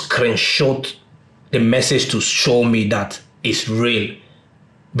had to screenshot the message to show me that it's real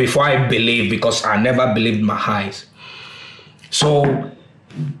before I believe, because I never believed my eyes. So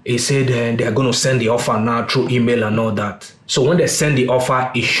he said they're going to send the offer now through email and all that. So when they send the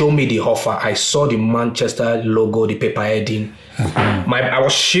offer, he showed me the offer. I saw the Manchester logo, the paper heading. I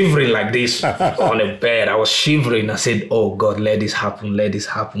was shivering like this on the bed. I was shivering. I said, oh God, let this happen, let this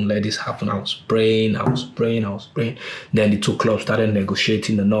happen, let this happen. I was praying. Then the two clubs started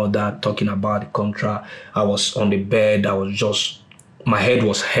negotiating and all that, talking about the contract. I was on the bed. My head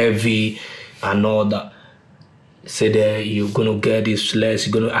was heavy and all that. Said, you're going to get this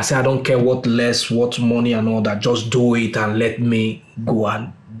less. I said, I don't care what less, what money and all that. Just do it and let me go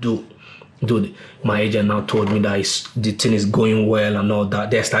and do it. My agent now told me that the thing is going well and all that.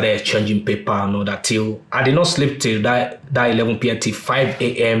 They started exchanging paper and all that. I did not sleep till that 11 p.m. till 5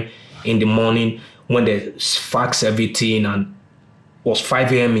 a.m. in the morning when they faxed everything, and it was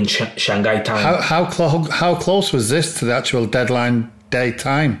 5 a.m. in Shanghai time. How close was this to the actual deadline day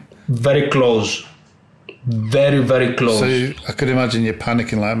time? Very close. Very, very close. So I could imagine you're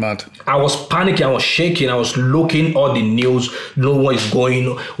panicking like mad. I was panicking. I was shaking. I was looking all the news, know what is going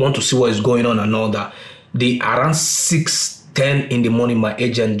on, want to see what is going on and all that. Around 6:10 in the morning, my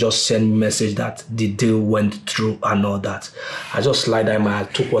agent just sent me a message that the deal went through and all that. I just lie down. I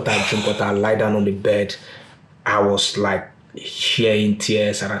took water, I drink water, I lie down on the bed. I was like shedding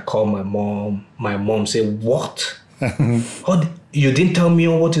tears, and I called my mom. My mom said, what? You didn't tell me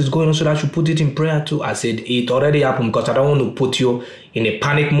what is going on so that I should put it in prayer too. I said, it already happened, because I don't want to put you in a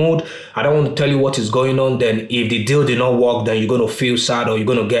panic mode. I don't want to tell you what is going on. Then if the deal did not work, then you're going to feel sad or you're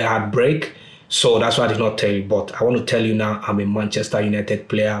going to get heartbreak. So that's why I did not tell you. But I want to tell you now, I'm a Manchester United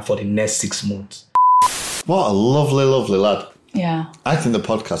player for the next 6 months. What a lovely, lovely lad. Yeah. I think the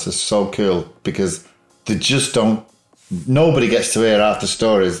podcast is so cool because they just don't nobody gets to hear half the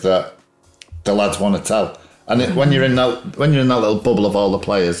stories that the lads want to tell. And when you're in that little bubble of all the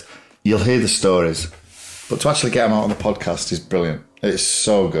players, you'll hear the stories. But to actually get them out on the podcast is brilliant. It's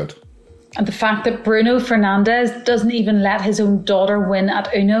so good. And the fact that Bruno Fernandes doesn't even let his own daughter win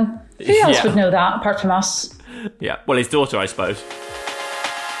at Uno. Who else would know that apart from us? Yeah, well, his daughter, I suppose.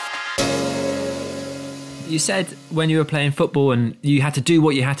 You said when you were playing football and you had to do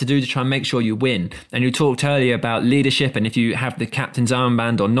what you had to do to try and make sure you win. And you talked earlier about leadership, and if you have the captain's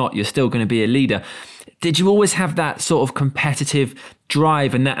armband or not, you're still going to be a leader. Did you always have that sort of competitive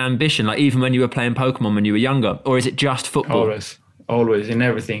drive and that ambition, like even when you were playing Pokemon when you were younger? Or is it just football? Always, in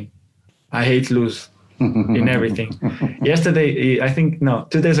everything. I hate lose in everything. Yesterday,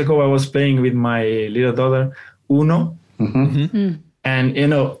 2 days ago, I was playing with my little daughter, Uno.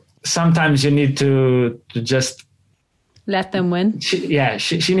 And, sometimes you need to just... Let them win? She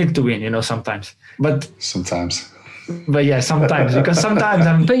needs to win, sometimes. Sometimes. But yeah, sometimes. Because sometimes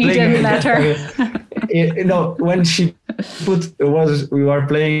I'm But you didn't let her. When she we were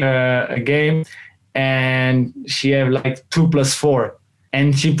playing a game and she had like 2 + 4.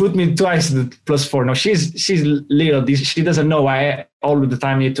 And she put me twice the +4. No, she's little. She doesn't know. I all the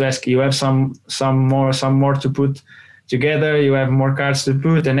time need to ask. You have some more to put together. You have more cards to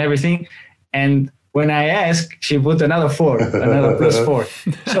put and everything. And when I ask, she put another 4, another +4.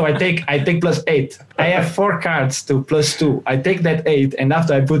 So I take +8. I have 4 cards to +2. I take that 8, and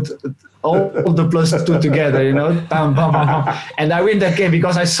after I put all the +2 together, bam, bam, bam, bam. And I win that game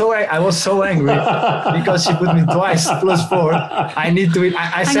because I was so angry because she put me twice +4. I need to win.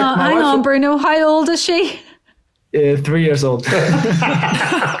 Hang on, Bruno. How old is she? 3 years old.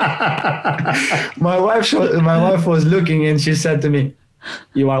 My wife was looking and she said to me,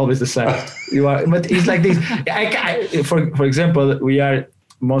 "You are always the same. You are." But it's like this. For example, we are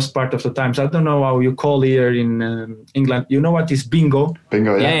most part of the times. I don't know how you call here in England. You know what is bingo?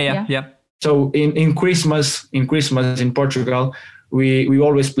 Bingo, Yeah. So in Christmas in Portugal, we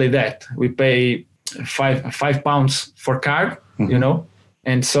always play that. We pay £5 for card,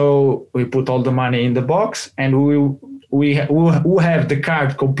 and so we put all the money in the box, and who have the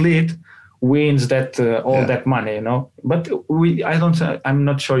card complete wins that that money, But I'm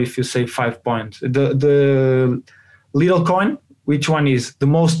not sure if you say 5 points. The little coin. Which one is the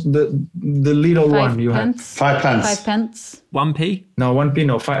most, the little one you have? 5 pence. 5 pence. 1p? No, 1p,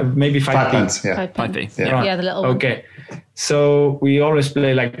 no. Maybe 5 pence, yeah. 5p. Yeah, the little one. Okay. So we always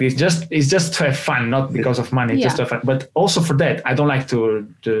play like this. It's just to have fun, not because of money, just to have fun. But also for that, I don't like to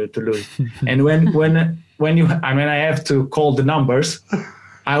lose. And when I have to call the numbers,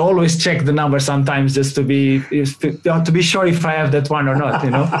 I always check the number sometimes just to be sure if I have that one or not,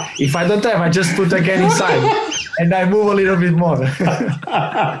 If I don't have, I just put again inside and I move a little bit more.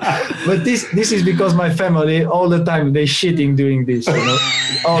 But this is because my family all the time they shitting doing this,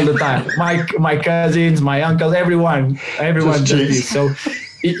 all the time. My cousins, my uncles, everyone does this. So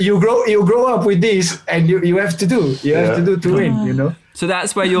you grow up with this, and you have to do. You have to do to win, So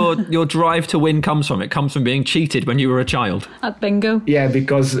that's where your drive to win comes from. It comes from being cheated when you were a child. At bingo. Yeah,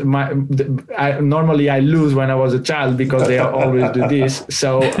 because normally I lose when I was a child because they always do this.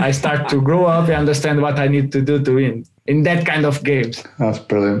 So I start to grow up and understand what I need to do to win in that kind of games. That's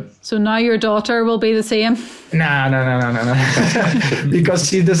brilliant. So now your daughter will be the same? No. Because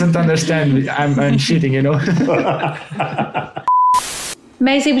she doesn't understand I'm cheating,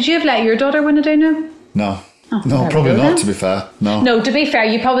 Maisie, would you have let your daughter win a Uno? No. Oh, no, probably not, to be fair. No, to be fair,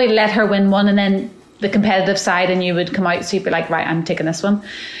 you probably let her win one and then the competitive side, and you would come out, so you'd be like, right, I'm taking this one.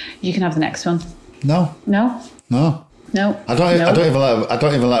 You can have the next one. No. I don't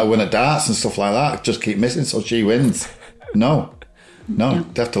even let her win at darts and stuff like that. Just keep missing so she wins. No. They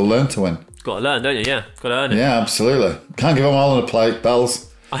have to learn to win. Got to learn, don't you? Yeah, got to earn it. Yeah, absolutely. Can't give them all on a plate,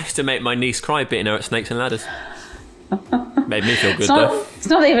 bells. I used to make my niece cry beating her at Snakes and Ladders. Made me feel good, though. It's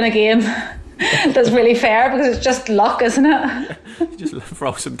not even a game. That's really fair because it's just luck, isn't it? Just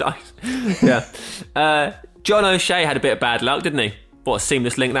roll some dice. Yeah. John O'Shea had a bit of bad luck, didn't he? What a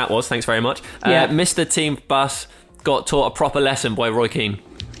seamless link that was. Thanks very much. Mr. Team Bus got taught a proper lesson by Roy Keane.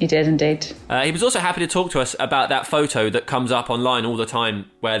 He did indeed. He was also happy to talk to us about that photo that comes up online all the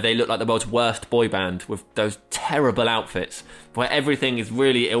time where they look like the world's worst boy band with those terrible outfits where everything is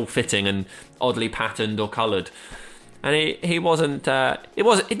really ill-fitting and oddly patterned or coloured. And he wasn't.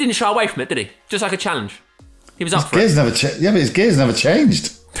 He didn't shy away from it, did he? Just like a challenge. He was up for it. But his gear's never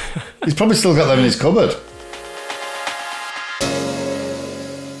changed. He's probably still got them in his cupboard.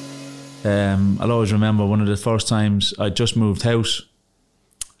 I'll always remember one of the first times I just moved house,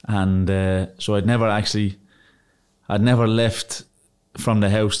 and so I'd never left from the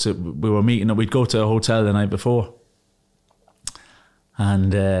house. We were meeting up. We'd go to a hotel the night before,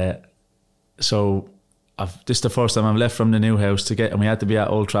 And so this is the first time I've left from the new house and we had to be at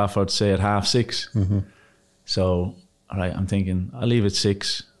Old Trafford, say, at 6:30. Mm-hmm. So, all right, I'm thinking, I'll leave at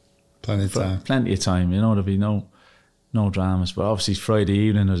 6. Plenty of time. Plenty of time, there'll be no dramas. But obviously Friday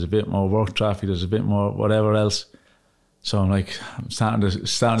evening, there's a bit more work traffic, there's a bit more whatever else. So I'm starting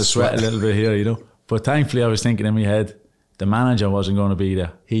to sweat a little bit here, But thankfully I was thinking in my head, the manager wasn't going to be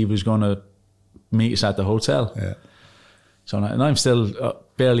there. He was going to meet us at the hotel. Yeah. So I'm still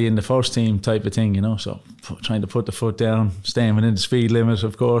barely in the first team type of thing, So trying to put the foot down, staying within the speed limit,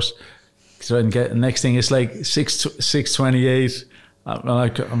 of course. So I can get the next thing. It's like 6:28.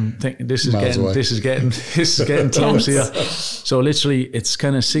 I'm thinking this is getting close here. So literally, it's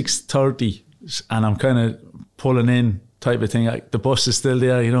kind of 6:30, and I'm kind of pulling in type of thing. The bus is still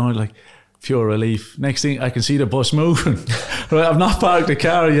there, like pure relief. Next thing, I can see the bus moving. Right, I've not parked the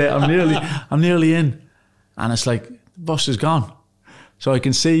car yet. I'm nearly in, and it's like the bus is gone. So I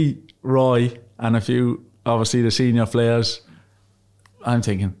can see Roy and a few, obviously the senior players. I'm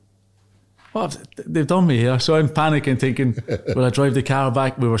thinking, what? They've done me here. So I'm panicking, thinking, will I drive the car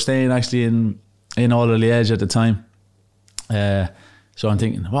back? We were staying actually in All of Liège at the time. So I'm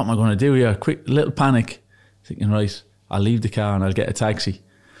thinking, what am I going to do here? Quick little panic. Thinking, right, I'll leave the car and I'll get a taxi.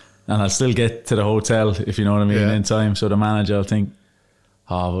 And I'll still get to the hotel, if you know what I mean, in time. So the manager will think,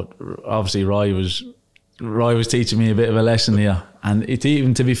 but obviously Roy was teaching me a bit of a lesson here. And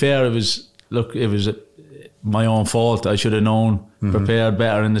even to be fair, it was my own fault. I should have known, prepared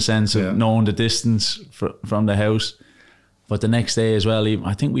better in the sense of knowing the distance from the house. But the next day as well,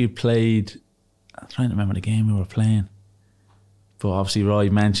 I think we played, I'm trying to remember the game we were playing. But obviously Roy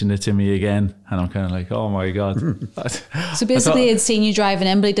mentioned it to me again, and I'm kind of like, oh my God. So basically he'd seen you driving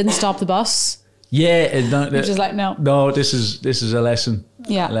in, but he didn't stop the bus? Yeah. Which is like, no. No, this is a lesson.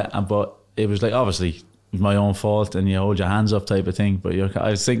 Yeah. But it was like, obviously, it was my own fault and you hold your hands up type of thing. But I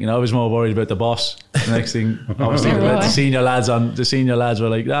was thinking, I was more worried about the boss. The next thing, obviously, the senior lads were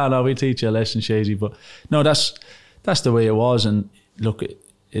like, no, we teach you a lesson, Shazy. But no, that's the way it was. And look,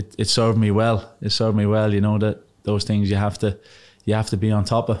 it served me well. It served me well, that those things you have to be on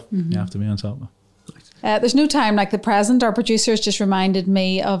top of. Mm-hmm. You have to be on top of. There's no time like the present. Our producers just reminded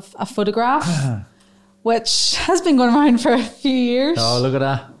me of a photograph, which has been going around for a few years. Oh, look at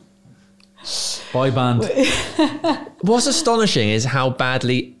that. Boy band. What's astonishing is how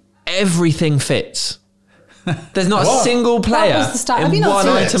badly everything fits. There's not a single player in one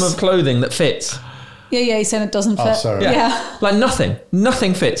item of clothing that fits. Yeah, he said it doesn't fit. Sorry. Yeah. Like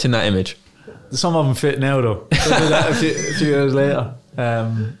nothing fits in that image. Some of them fit now though. So that a few years later.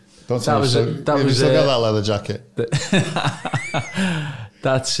 Still got that leather jacket.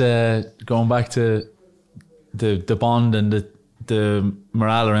 That's going back to the bond and the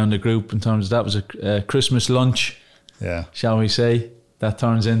morale around the group in terms of that was a Christmas lunch. Yeah. Shall we say? That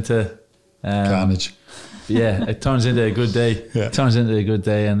turns into carnage. Yeah, it turns into a good day. Yeah. It turns into a good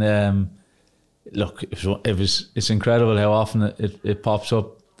day, and look, it's incredible how often it pops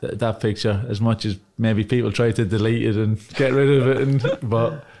up. That picture, as much as maybe people try to delete it and get rid of it,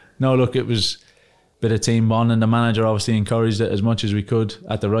 but no, look, it was a bit of team bonding. The manager obviously encouraged it as much as we could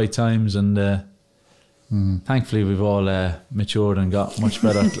at the right times, and thankfully we've all matured and got much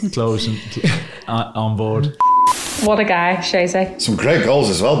better clothes on board. What a guy, Shazy. Some great goals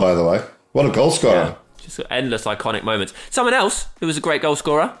as well, by the way. What a goal scorer. Yeah, just endless iconic moments. Someone else who was a great goal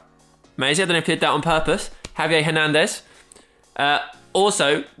scorer, Maisie, I don't know if he did that on purpose, Javier Hernandez.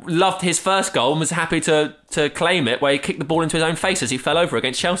 Also loved his first goal and was happy to claim it, where he kicked the ball into his own face as he fell over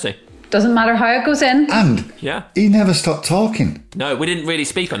against Chelsea. Doesn't matter how it goes in. And he never stopped talking. No, we didn't really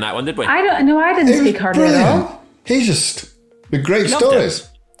speak on that one, did we? I didn't speak hardly at all. He just with great stories.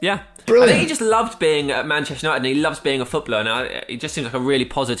 Yeah. Brilliant. I think he just loved being at Manchester United, and he loves being a footballer. Now he just seems like a really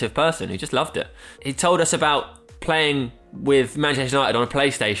positive person. He just loved it. He told us about playing with Manchester United on a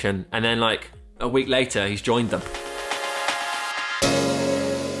PlayStation, and then like a week later he's joined them.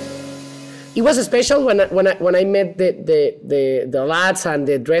 It was special when I met the lads and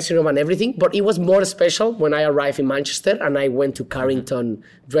the dressing room and everything, but it was more special when I arrived in Manchester and I went to Carrington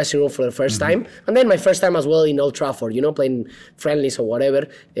dressing room for the first time, and then my first time as well in Old Trafford, playing friendlies or whatever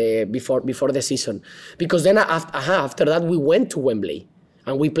before the season. Because then after that we went to Wembley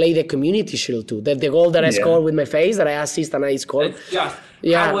and we played the Community Shield too. The goal that I scored with my face, that I assist and I scored.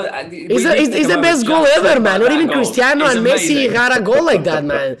 It's the best goal ever, man. Not even Cristiano and Messi got a goal like that,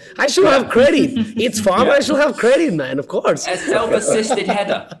 man. I should have credit. It's fun, but I should have credit, man, of course. A self-assisted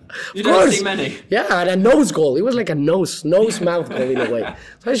header. You don't see many. Yeah, and a nose goal. It was like a nose-mouth goal in a way.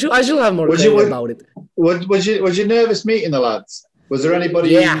 So I should have more credit about it. Was you nervous meeting the lads? Was there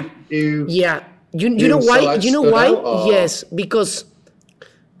anybody who... Yeah. You know why? Yes, because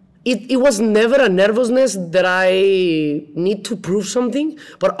it was never a nervousness that I need to prove something,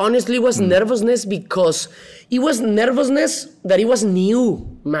 but honestly it was nervousness because it was nervousness that it was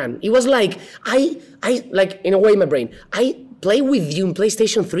new, man. It was like, I like, in a way in my brain, I played with you in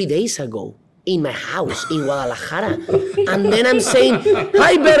PlayStation 3 days ago in my house in Guadalajara. And then I'm saying,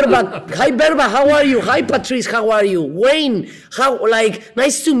 hi Berba, how are you? Hi Patrice, how are you? Wayne,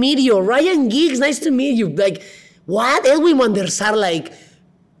 nice to meet you. Ryan Giggs, nice to meet you. Like, what? Edwin van der Sar, like,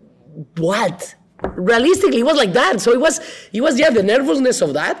 what? Realistically, it was like that. So it was the nervousness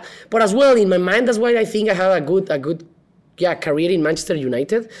of that, but as well in my mind, that's why I think I had a good career in Manchester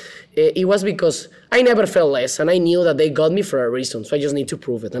United. It was because I never felt less, and I knew that they got me for a reason. So I just need to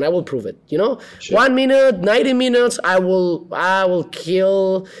prove it, and I will prove it. You know, sure. 1 minute, 90 minutes, I will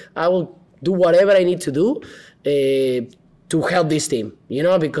do whatever I need to do to help this team. You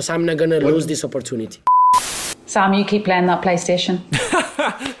know, because I'm not gonna lose this opportunity. Sam, you keep playing that PlayStation.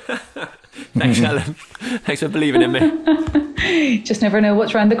 Thanks, Ellen. Thanks for believing in me. Just never know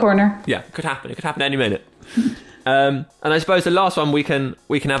what's around the corner. Yeah, it could happen. It could happen any minute. And I suppose the last one we can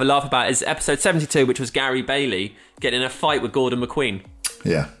have a laugh about is episode 72, which was Gary Bailey getting in a fight with Gordon McQueen.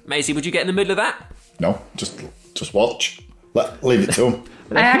 Yeah. Maisie, would you get in the middle of that? No, just watch. Leave it to him.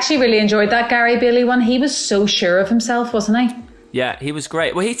 I actually really enjoyed that Gary Bailey one. He was so sure of himself, wasn't he? Yeah, he was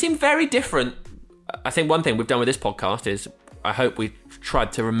great. Well, he seemed very different. I think one thing we've done with this podcast is I hope we've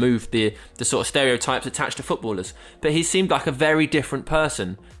tried to remove the sort of stereotypes attached to footballers. But he seemed like a very different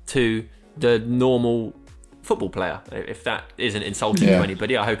person to the normal football player, if that isn't insulting to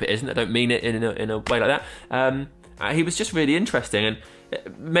anybody. I hope it isn't. I don't mean it in a way like that. He was just really interesting, and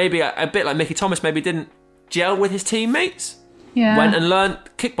maybe a bit like Mickey Thomas maybe didn't gel with his teammates. Yeah. Went and learned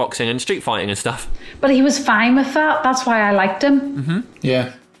kickboxing and street fighting and stuff. But he was fine with that. That's why I liked him. Mm-hmm.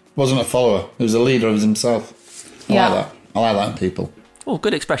 Yeah. Wasn't a follower. He was a leader of himself. I like that. I like that in people. Oh,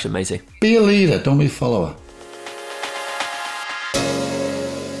 good expression, Maisie. Be a leader, don't be a follower.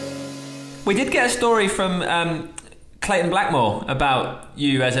 We did get a story from Clayton Blackmore about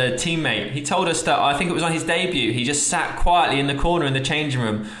you as a teammate. He told us that, I think it was on his debut, he just sat quietly in the corner in the changing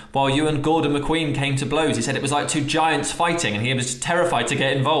room while you and Gordon McQueen came to blows. He said it was like two giants fighting and he was terrified to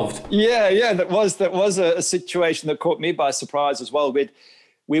get involved. Yeah, that was a situation that caught me by surprise as well.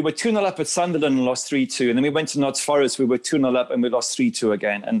 We were 2-0 up at Sunderland and lost 3-2. And then we went to Notts Forest, we were 2-0 up and we lost 3-2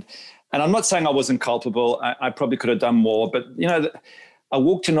 again. And I'm not saying I wasn't culpable. I probably could have done more. But, you know, I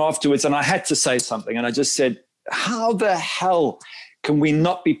walked in afterwards and I had to say something. And I just said, how the hell can we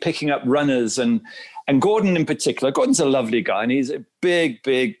not be picking up runners? And Gordon in particular, Gordon's a lovely guy and he's a big,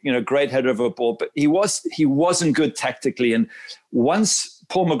 you know, great header of a ball. But he wasn't good tactically. And once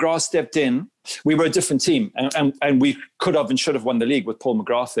Paul McGrath stepped in, we were a different team, and we could have and should have won the league with Paul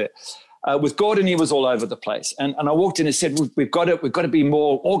McGrath there. With Gordon, he was all over the place. And I walked in and said, we've got to be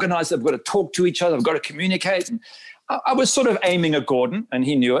more organised. We've got to talk to each other. We've got to communicate. And I was sort of aiming at Gordon, and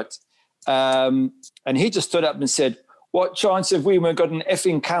he knew it. And he just stood up and said, what chance have we got an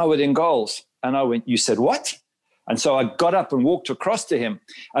effing coward in goals? And I went, you said what? And so I got up and walked across to him.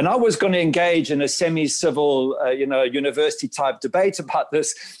 And I was going to engage in a semi-civil, university-type debate about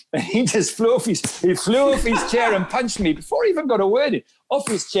this. And he just flew off his chair and punched me before he even got a word in. Off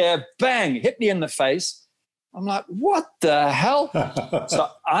his chair, bang, hit me in the face. I'm like, what the hell? So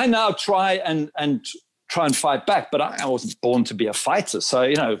I now try and fight back, but I wasn't born to be a fighter. So,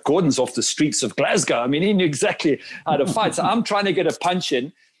 you know, Gordon's off the streets of Glasgow. I mean, he knew exactly how to fight. So I'm trying to get a punch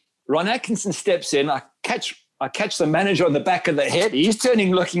in. Ron Atkinson steps in. I catch the manager on the back of the head. He's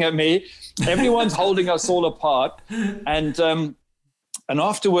turning, looking at me. Everyone's holding us all apart. And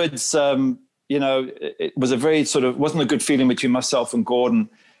afterwards, it was a very wasn't a good feeling between myself and Gordon.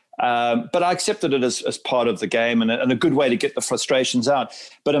 But I accepted it as part of the game and a good way to get the frustrations out.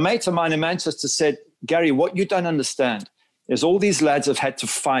 But a mate of mine in Manchester said, Gary, what you don't understand is all these lads have had to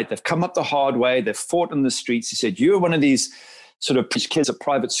fight. They've come up the hard way. They've fought in the streets. He said, you're one of these sort of kids at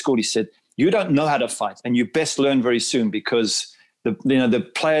private school. He said, you don't know how to fight, and you best learn very soon because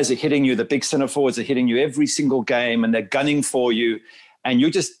the players are hitting you, the big centre forwards are hitting you every single game, and they're gunning for you, and you're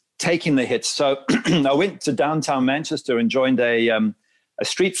just taking the hits. So I went to downtown Manchester and joined a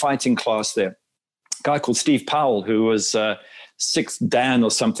street fighting class there. A guy called Steve Powell, who was 6th Dan or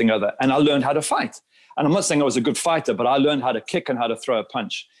something other, and I learned how to fight. And I'm not saying I was a good fighter, but I learned how to kick and how to throw a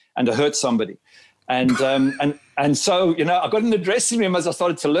punch and to hurt somebody. And so, you know, I got in the dressing room as I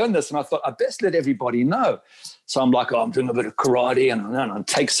started to learn this, and I thought, I best let everybody know. So I'm like, I'm doing a bit of karate and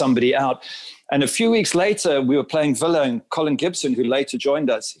take somebody out. And a few weeks later, we were playing Villa, and Colin Gibson, who later joined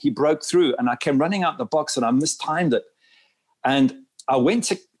us, he broke through, and I came running out the box and I mistimed it. And I went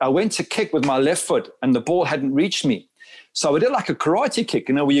to kick with my left foot, and the ball hadn't reached me. So I did like a karate kick,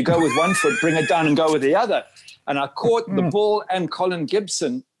 where you go with one foot, bring it down and go with the other. And I caught the ball and Colin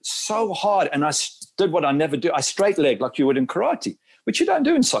Gibson so hard. And I did what I never do. I straight legged like you would in karate, which you don't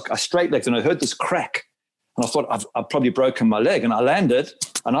do in soccer. I straight legged and I heard this crack. And I thought, I've probably broken my leg. And I landed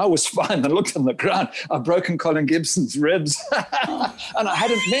and I was fine. I looked on the ground. I've broken Colin Gibson's ribs. And I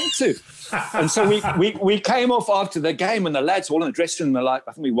hadn't meant to. And so we came off after the game and the lads all in the dressing room, they're like,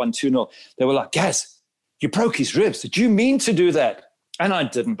 I think we won 2-0. They were like, Gaz, you broke his ribs. Did you mean to do that? And I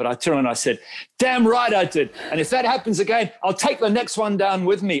didn't, but I turned and I said, damn right I did. And if that happens again, I'll take the next one down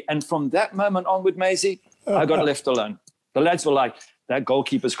with me. And from that moment onward, Maisie, I got left alone. The lads were like, that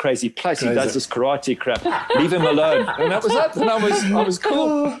goalkeeper's crazy. Plus, he does this karate crap. Leave him alone. And that was that. And I was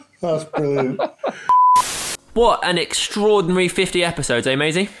cool. That's brilliant. What an extraordinary 50 episodes, eh,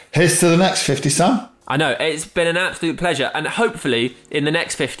 Maisie? Here's to the next 50, Sam. I know, it's been an absolute pleasure. And hopefully, in the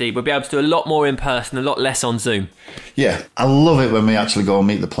next 50, we'll be able to do a lot more in person, a lot less on Zoom. Yeah, I love it when we actually go and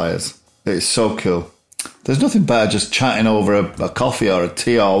meet the players. It's so cool. There's nothing better just chatting over a coffee or a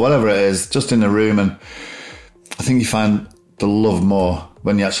tea or whatever it is, just in the room. And I think you find the love more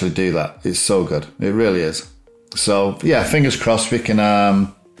when you actually do that. It's so good. It really is. So, yeah, fingers crossed we can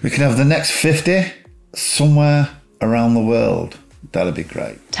have the next 50 somewhere around the world. That'd be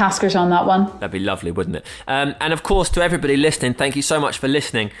great. Taskers on that one. That'd be lovely, wouldn't it? And of course, to everybody listening, thank you so much for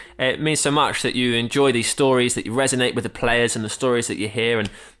listening. It means so much that you enjoy these stories, that you resonate with the players and the stories that you hear.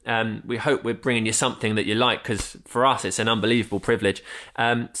 And we hope we're bringing you something that you like, because for us, it's an unbelievable privilege.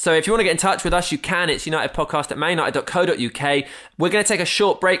 So if you want to get in touch with us, you can. It's unitedpodcast@manunited.co.uk. We're going to take a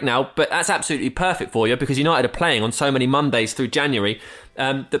short break now, but that's absolutely perfect for you because United are playing on so many Mondays through January.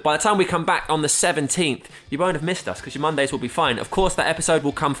 That by the time we come back on the 17th, you won't have missed us because your Mondays will be fine. Of course, that episode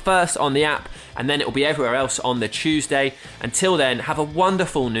will come first on the app and then it will be everywhere else on the Tuesday. Until then, have a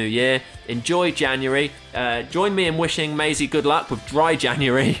wonderful new year. Enjoy January. Join me in wishing Maisie good luck with dry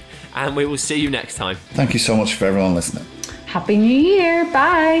January, and we will see you next time. Thank you so much for everyone listening. Happy New Year.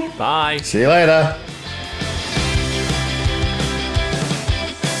 Bye. Bye. See you later.